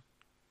Christian.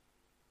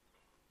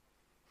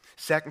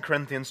 2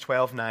 Corinthians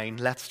 12:9.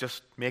 Let's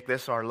just make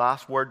this our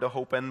last word to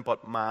hope in,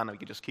 but man, we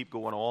could just keep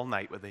going all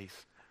night with these.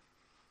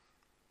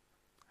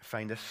 I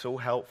find this so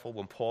helpful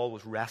when Paul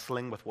was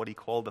wrestling with what he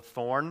called the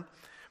thorn,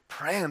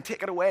 praying,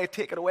 take it away,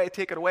 take it away,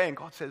 take it away. And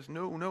God says,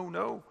 no, no,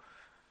 no.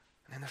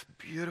 And then this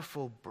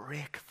beautiful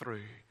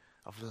breakthrough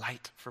of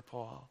light for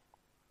Paul.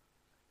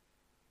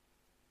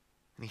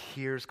 And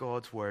he hears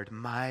God's word,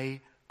 my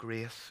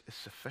grace is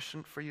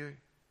sufficient for you,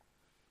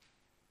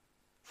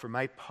 for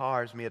my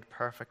power is made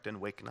perfect in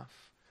weakness.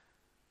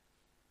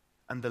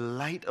 And the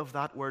light of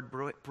that word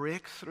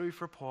breaks through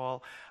for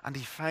Paul, and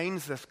he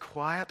finds this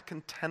quiet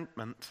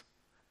contentment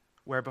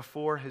where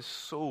before his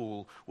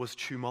soul was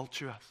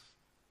tumultuous.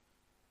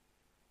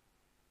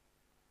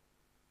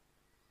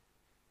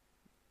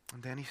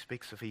 And then he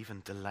speaks of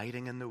even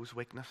delighting in those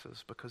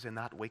weaknesses, because in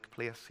that weak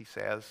place, he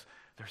says,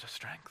 there's a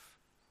strength.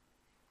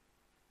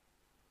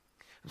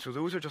 And so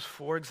those are just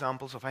 4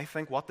 examples of, I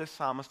think, what this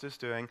psalmist is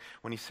doing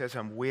when he says,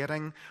 I'm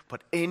waiting,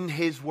 but in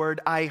his word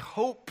I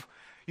hope.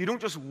 You don't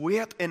just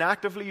wait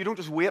inactively. You don't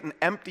just wait and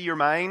empty your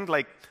mind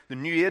like the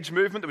New Age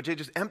movement that would say,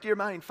 just empty your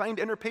mind, find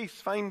inner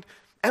peace,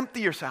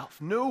 empty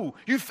yourself. No,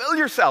 you fill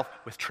yourself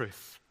with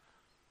truth.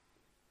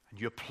 And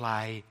you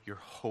apply your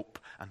hope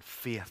and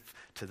faith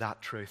to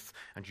that truth.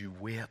 And you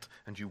wait,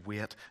 and you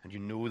wait, and you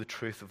know the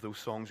truth of those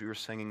songs we were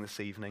singing this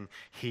evening.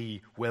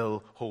 He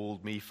will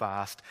hold me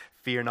fast.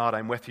 Fear not,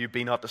 I'm with you.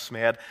 Be not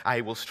dismayed.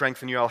 I will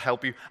strengthen you. I'll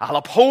help you. I'll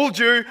uphold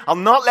you. I'll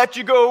not let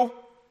you go.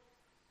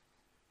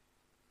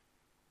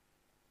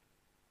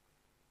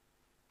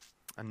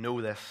 And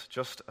know this,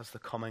 just as the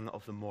coming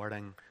of the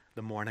morning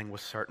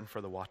was certain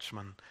for the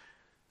watchman,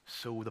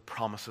 so the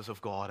promises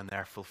of God and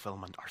their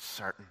fulfillment are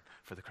certain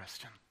for the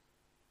Christian.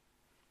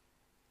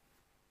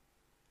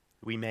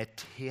 We may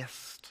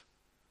taste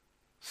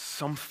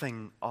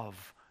something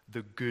of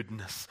the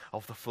goodness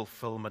of the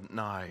fulfillment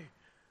now,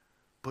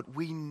 but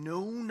we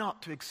know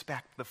not to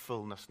expect the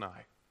fullness now.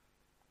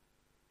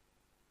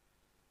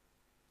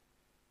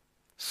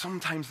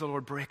 Sometimes the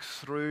Lord breaks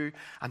through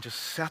and just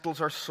settles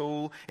our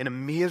soul in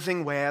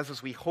amazing ways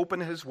as we hope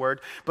in His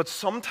Word. But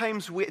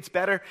sometimes it's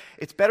better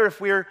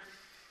if we're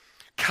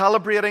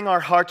calibrating our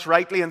hearts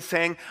rightly and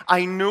saying,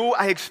 I know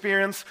I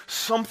experience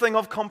something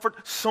of comfort,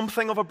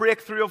 something of a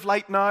breakthrough of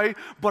light now,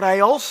 but I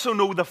also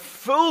know the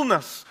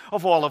fullness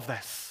of all of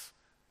this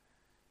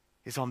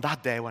is on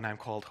that day when I'm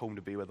called home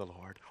to be with the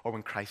Lord, or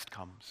when Christ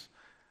comes.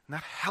 And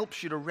that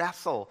helps you to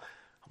wrestle.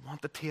 I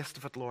want the taste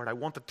of it, Lord. I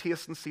want to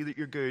taste and see that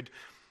you're good.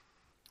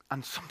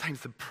 And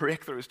sometimes the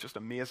breakthrough is just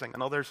amazing.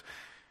 And others,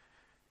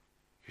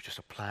 you're just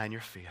applying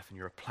your faith, and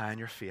you're applying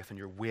your faith, and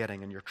you're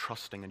waiting, and you're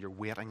trusting, and you're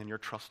waiting, and you're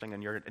trusting,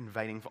 and you're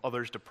inviting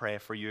others to pray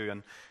for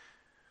you.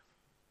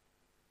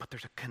 But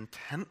there's a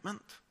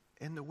contentment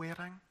in the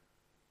waiting.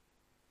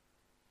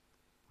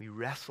 We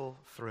wrestle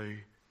through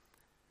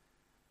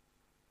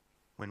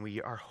when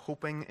we are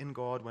hoping in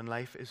God, when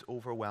life is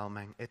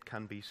overwhelming. It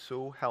can be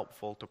so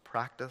helpful to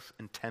practice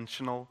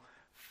intentional,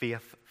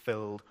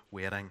 faith-filled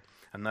waiting.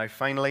 And now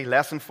finally,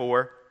 lesson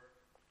 4.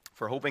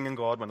 For hoping in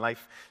God when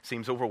life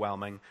seems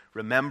overwhelming,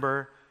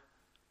 remember,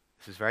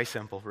 this is very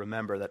simple,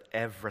 remember that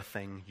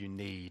everything you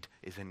need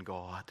is in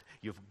God.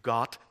 You've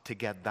got to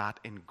get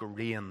that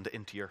ingrained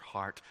into your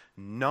heart.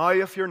 Now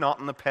if you're not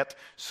in the pit,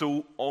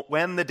 so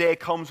when the day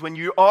comes when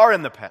you are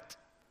in the pit,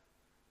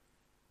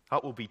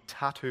 that will be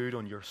tattooed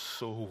on your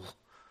soul.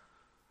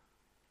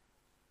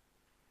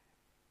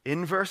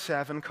 In verse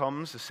 7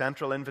 comes the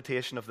central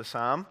invitation of the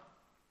psalm.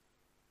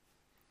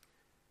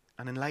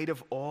 And in light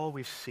of all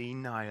we've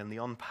seen now in the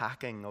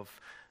unpacking of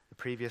the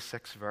previous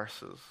 6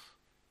 verses,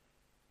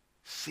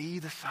 see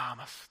the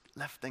psalmist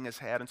lifting his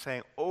head and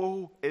saying,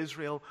 "O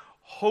Israel,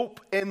 hope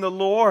in the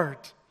Lord."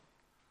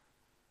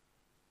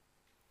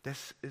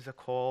 This is a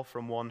call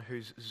from one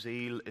whose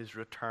zeal is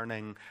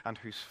returning and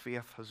whose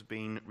faith has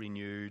been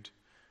renewed.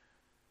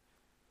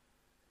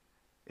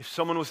 If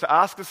someone was to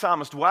ask the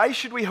psalmist, why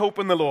should we hope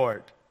in the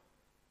Lord?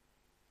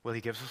 Well,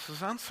 he gives us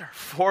his answer.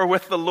 For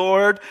with the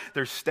Lord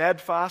there's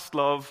steadfast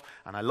love,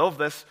 and I love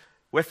this,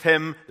 with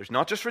Him there's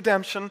not just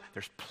redemption,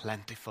 there's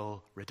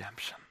plentiful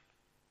redemption.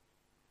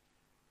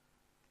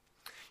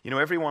 You know,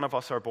 every one of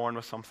us are born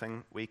with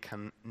something we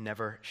can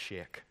never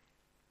shake.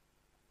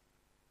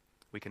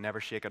 We can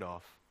never shake it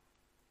off.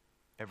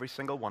 Every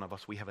single one of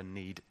us, we have a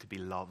need to be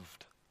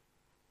loved.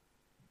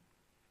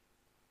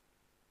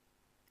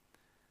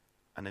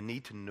 And a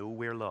need to know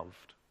we're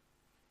loved.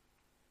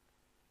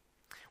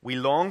 We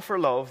long for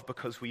love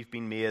because we've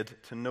been made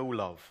to know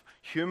love.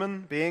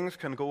 Human beings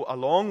can go a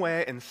long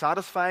way in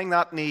satisfying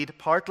that need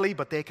partly,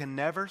 but they can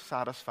never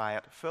satisfy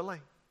it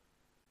fully.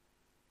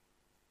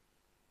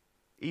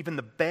 Even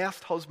the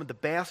best husband, the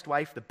best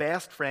wife, the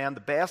best friend,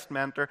 the best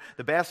mentor,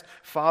 the best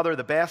father,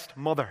 the best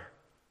mother,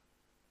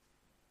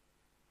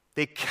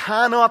 they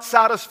cannot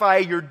satisfy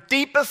your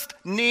deepest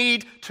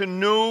need to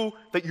know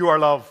that you are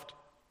loved.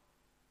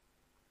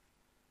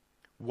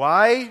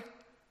 Why?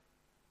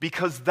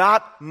 Because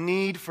that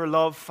need for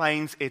love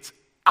finds its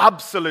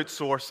absolute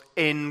source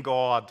in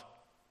God.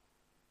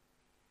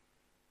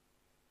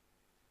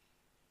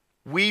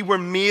 We were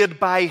made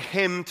by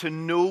him to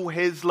know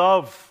his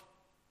love.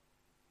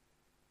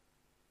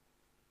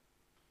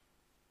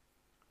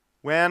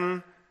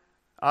 When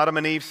Adam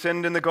and Eve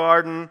sinned in the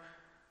garden,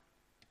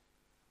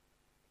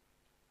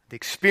 they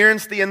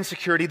experienced the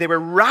insecurity. They were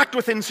racked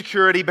with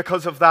insecurity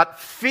because of that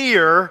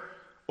fear.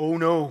 Oh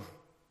no,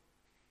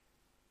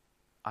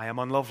 I am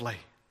unlovely.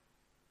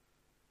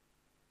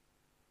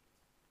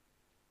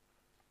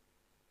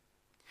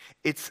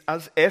 It's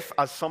as if,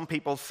 as some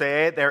people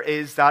say, there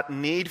is that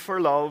need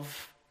for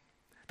love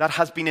that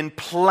has been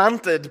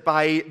implanted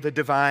by the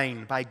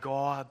divine, by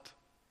God.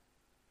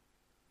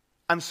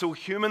 And so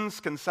humans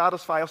can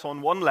satisfy us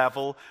on one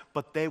level,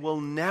 but they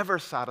will never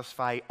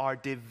satisfy our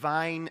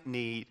divine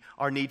need,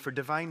 our need for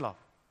divine love.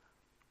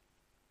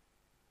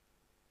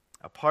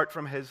 Apart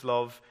from his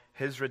love,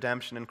 his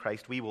redemption in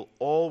Christ, we will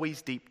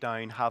always deep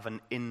down have an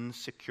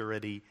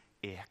insecurity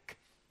ache.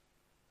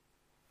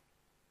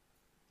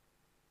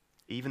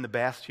 Even the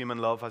best human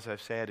love, as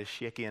I've said, is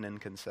shaky and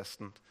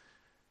inconsistent.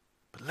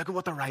 But look at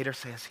what the writer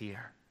says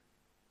here.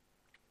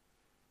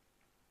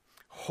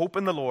 Hope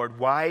in the Lord.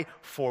 Why?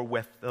 For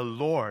with the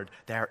Lord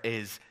there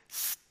is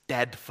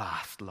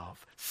steadfast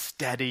love.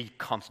 Steady,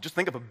 constant. Just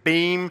think of a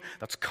beam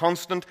that's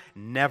constant,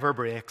 never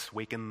breaks,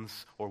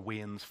 weakens, or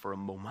wanes for a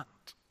moment.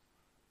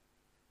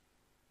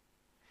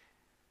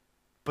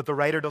 But the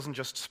writer doesn't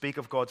just speak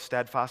of God's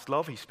steadfast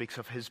love. He speaks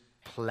of his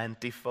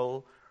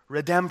plentiful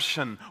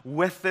redemption.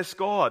 With this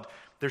God,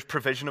 there's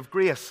provision of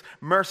grace,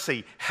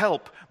 mercy,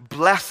 help,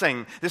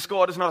 blessing. This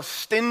God is not a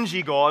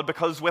stingy God,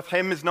 because with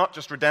him is not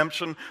just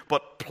redemption,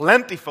 but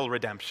plentiful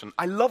redemption.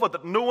 I love it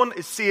that no one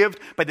is saved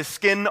by the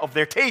skin of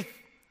their teeth.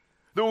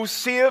 Those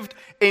saved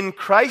in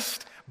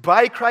Christ,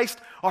 by Christ,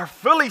 are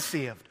fully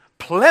saved,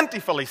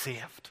 plentifully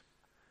saved.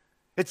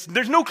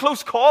 There's no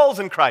close calls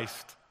in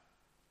Christ.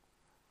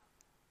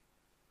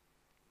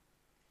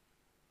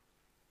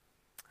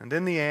 And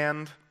in the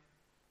end,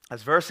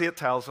 as verse 8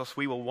 tells us,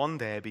 we will one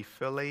day be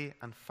fully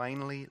and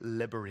finally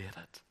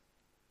liberated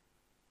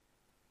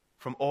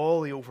from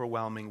all the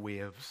overwhelming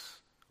waves,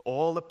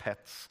 all the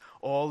pits,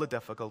 all the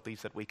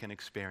difficulties that we can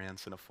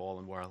experience in a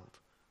fallen world.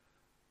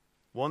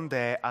 One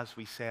day, as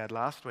we said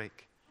last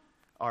week,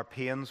 our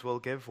pains will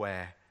give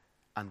way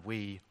and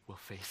we will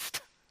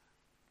feast.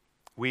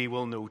 We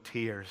will know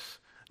tears,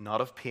 not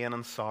of pain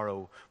and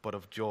sorrow, but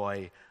of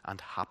joy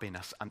and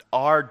happiness. And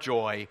our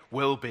joy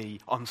will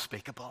be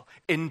unspeakable,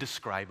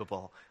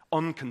 indescribable,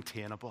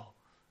 uncontainable.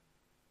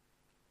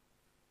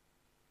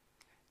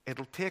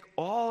 It'll take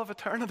all of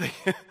eternity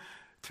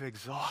to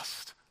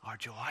exhaust our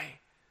joy,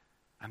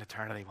 and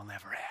eternity will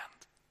never end.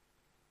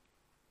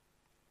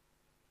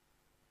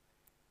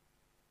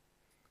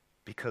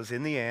 Because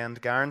in the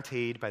end,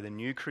 guaranteed by the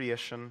new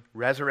creation,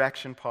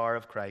 resurrection power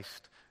of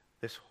Christ,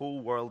 this whole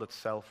world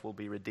itself will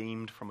be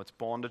redeemed from its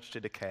bondage to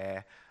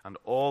decay, and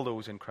all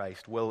those in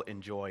Christ will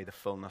enjoy the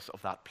fullness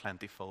of that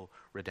plentiful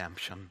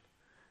redemption.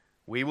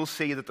 We will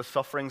see that the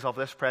sufferings of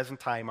this present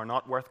time are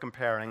not worth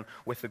comparing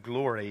with the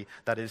glory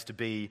that is to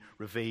be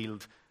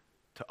revealed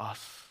to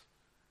us.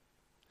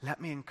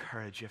 Let me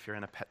encourage you, if you're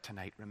in a pit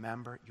tonight,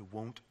 remember, you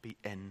won't be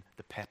in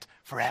the pit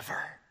forever.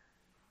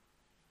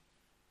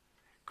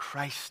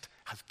 Christ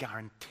has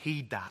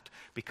guaranteed that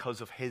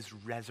because of his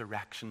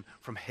resurrection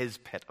from his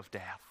pit of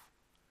death.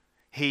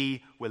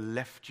 He will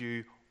lift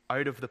you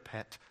out of the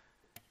pit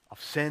of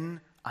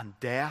sin and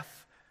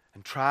death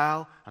and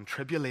trial and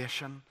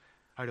tribulation,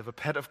 out of a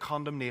pit of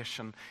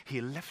condemnation.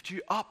 He'll lift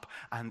you up,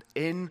 and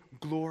in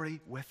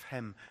glory with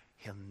him,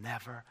 he'll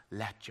never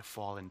let you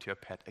fall into a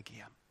pit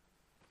again.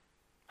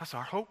 That's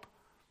our hope.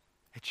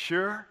 It's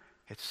sure,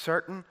 it's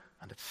certain,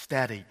 and it's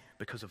steady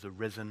because of the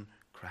risen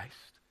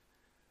Christ.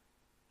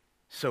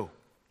 So,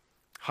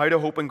 how to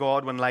hope in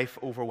God when life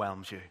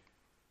overwhelms you?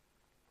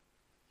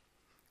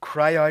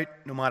 Cry out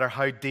no matter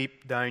how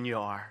deep down you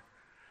are.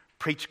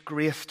 Preach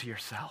grace to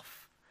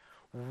yourself.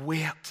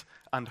 Wait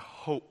and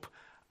hope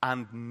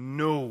and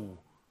know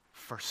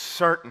for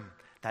certain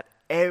that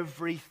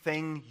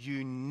everything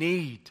you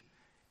need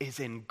is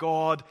in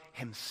God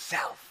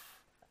himself.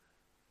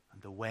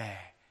 And the way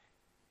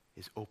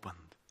is opened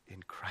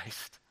in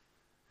Christ.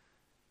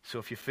 So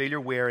if you feel you're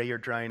weary or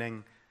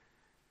drowning,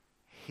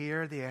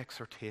 hear the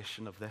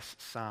exhortation of this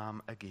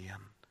psalm again.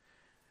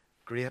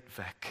 Great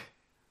Vic,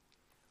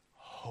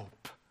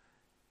 hope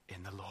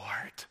in the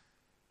Lord.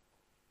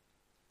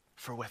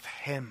 For with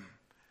him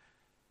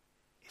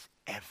is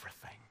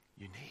everything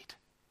you need.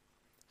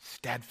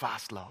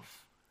 Steadfast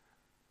love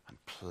and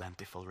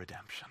plentiful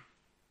redemption.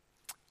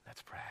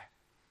 Let's pray.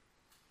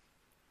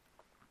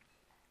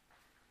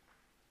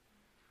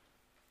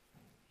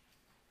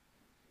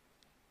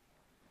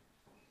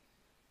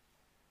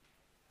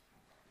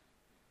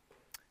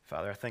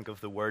 Father, I think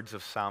of the words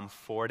of Psalm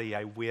 40.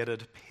 I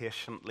waited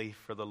patiently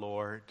for the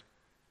Lord.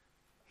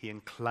 He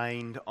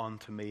inclined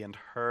unto me and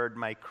heard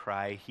my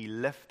cry. He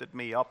lifted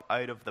me up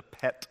out of the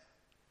pit,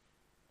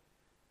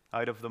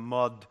 out of the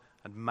mud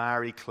and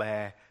miry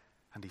clay,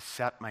 and he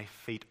set my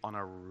feet on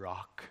a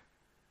rock.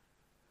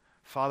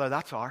 Father,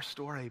 that's our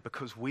story,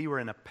 because we were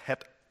in a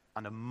pit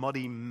and a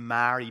muddy,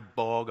 miry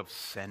bog of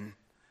sin.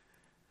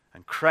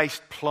 And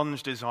Christ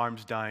plunged his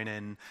arms down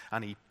in,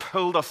 and he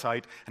pulled us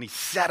out, and he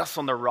set us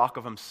on the rock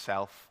of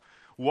himself,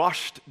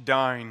 washed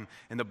down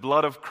in the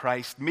blood of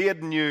Christ,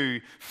 made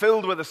new,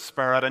 filled with the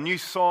Spirit, a new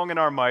song in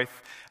our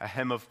mouth, a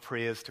hymn of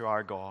praise to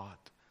our God.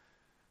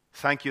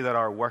 Thank you that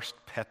our worst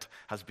pit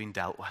has been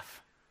dealt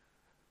with.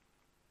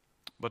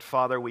 But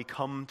Father, we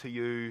come to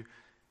you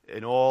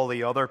in all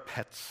the other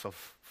pits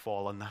of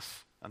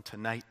fallenness, and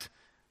tonight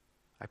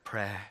I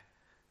pray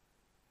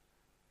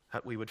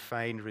that we would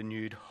find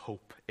renewed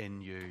hope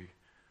in you,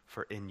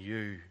 for in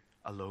you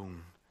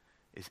alone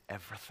is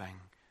everything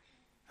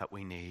that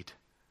we need.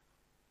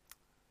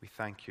 We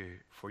thank you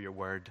for your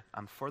word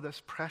and for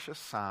this precious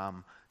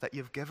psalm that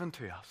you've given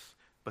to us,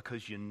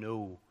 because you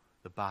know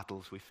the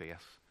battles we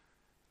face.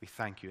 We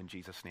thank you in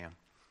Jesus' name.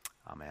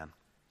 Amen.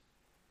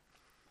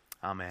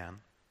 Amen.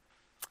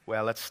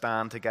 Well, let's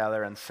stand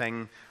together and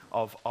sing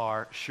of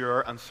our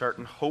sure and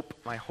certain hope.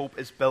 My hope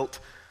is built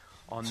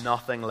on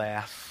nothing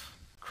less.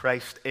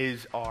 Christ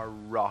is our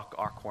rock,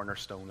 our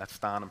cornerstone. Let's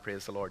stand and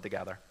praise the Lord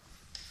together.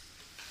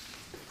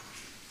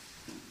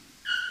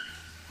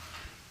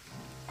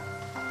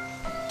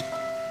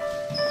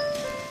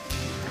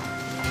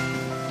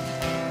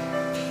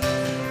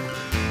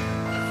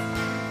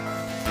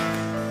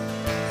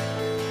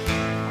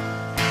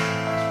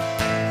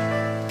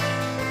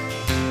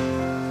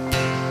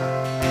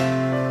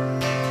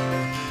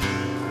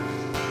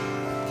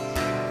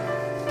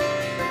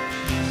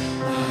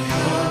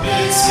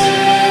 It's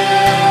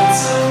built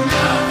on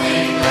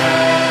nothing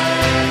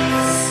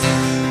less.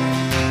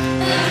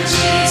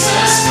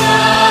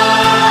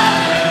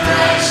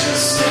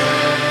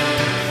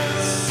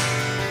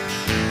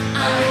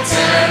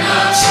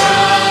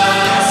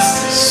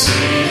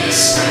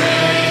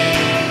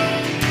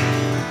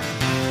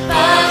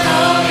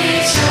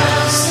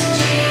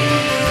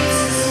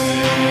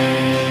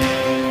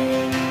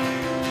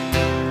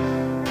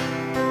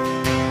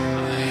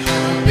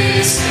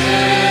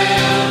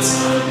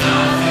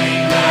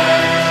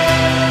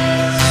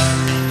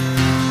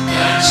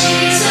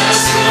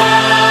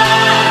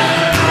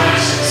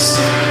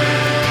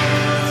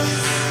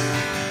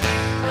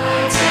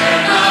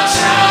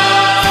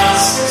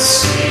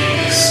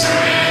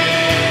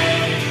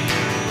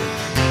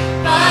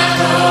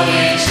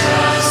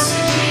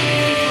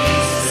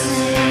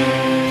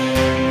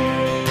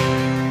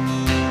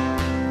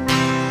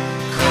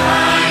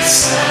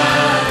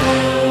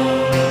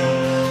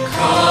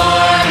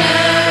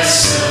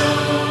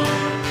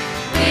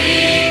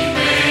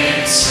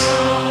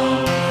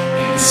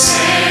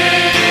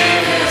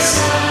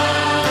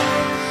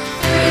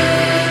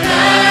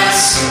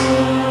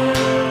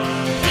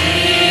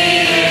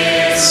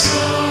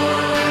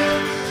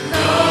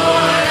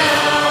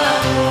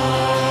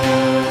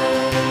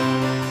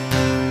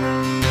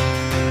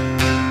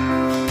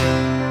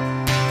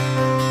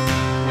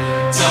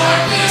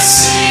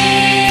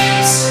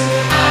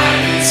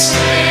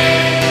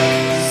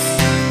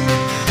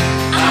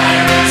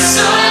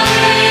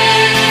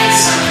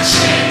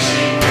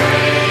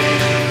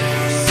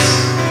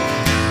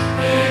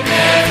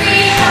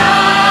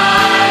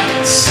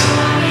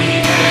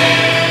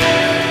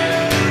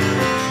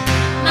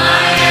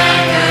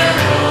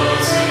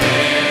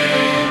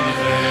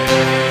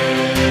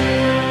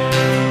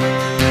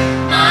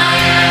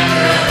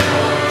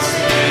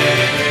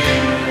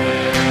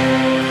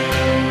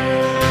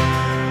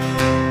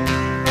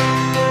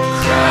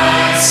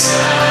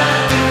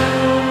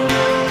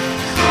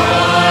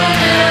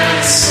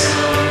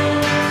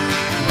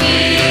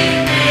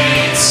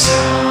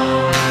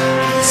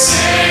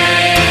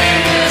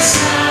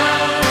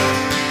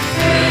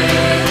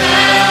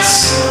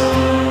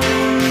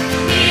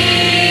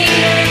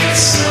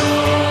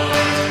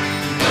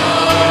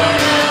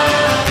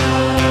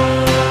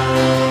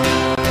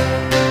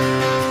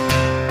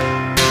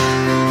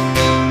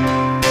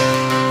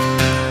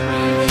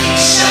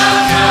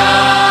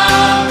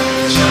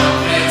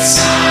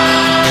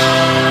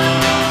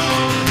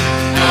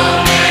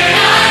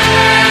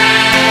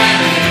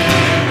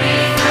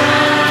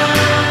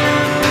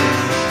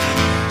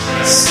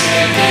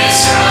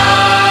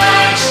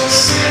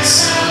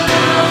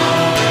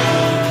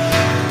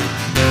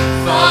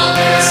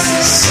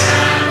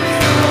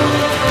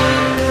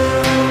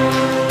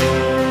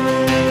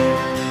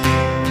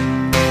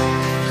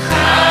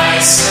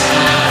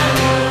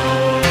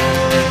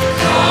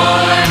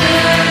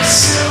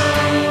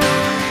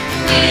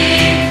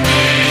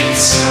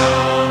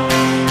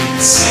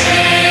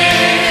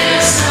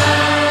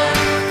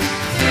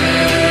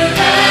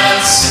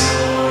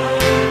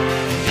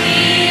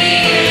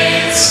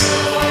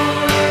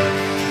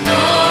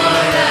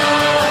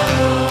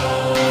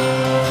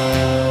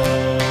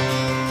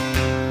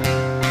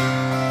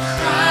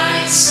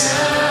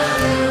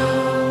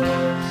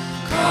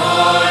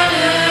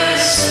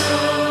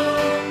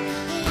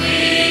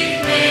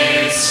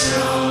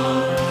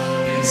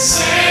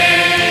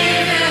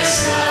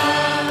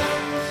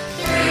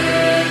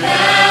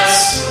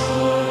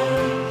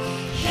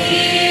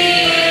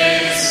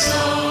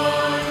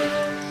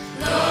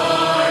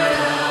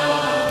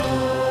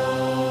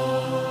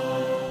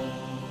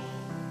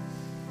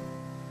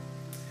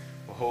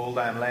 Behold,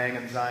 I am laying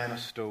in Zion a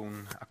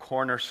stone, a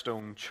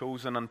cornerstone,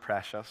 chosen and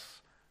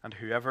precious, and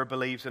whoever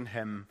believes in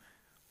him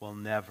will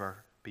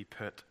never be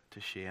put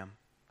to shame.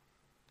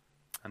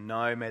 And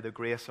now may the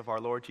grace of our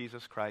Lord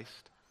Jesus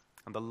Christ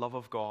and the love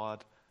of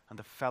God and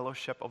the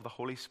fellowship of the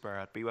Holy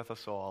Spirit be with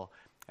us all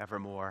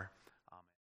evermore.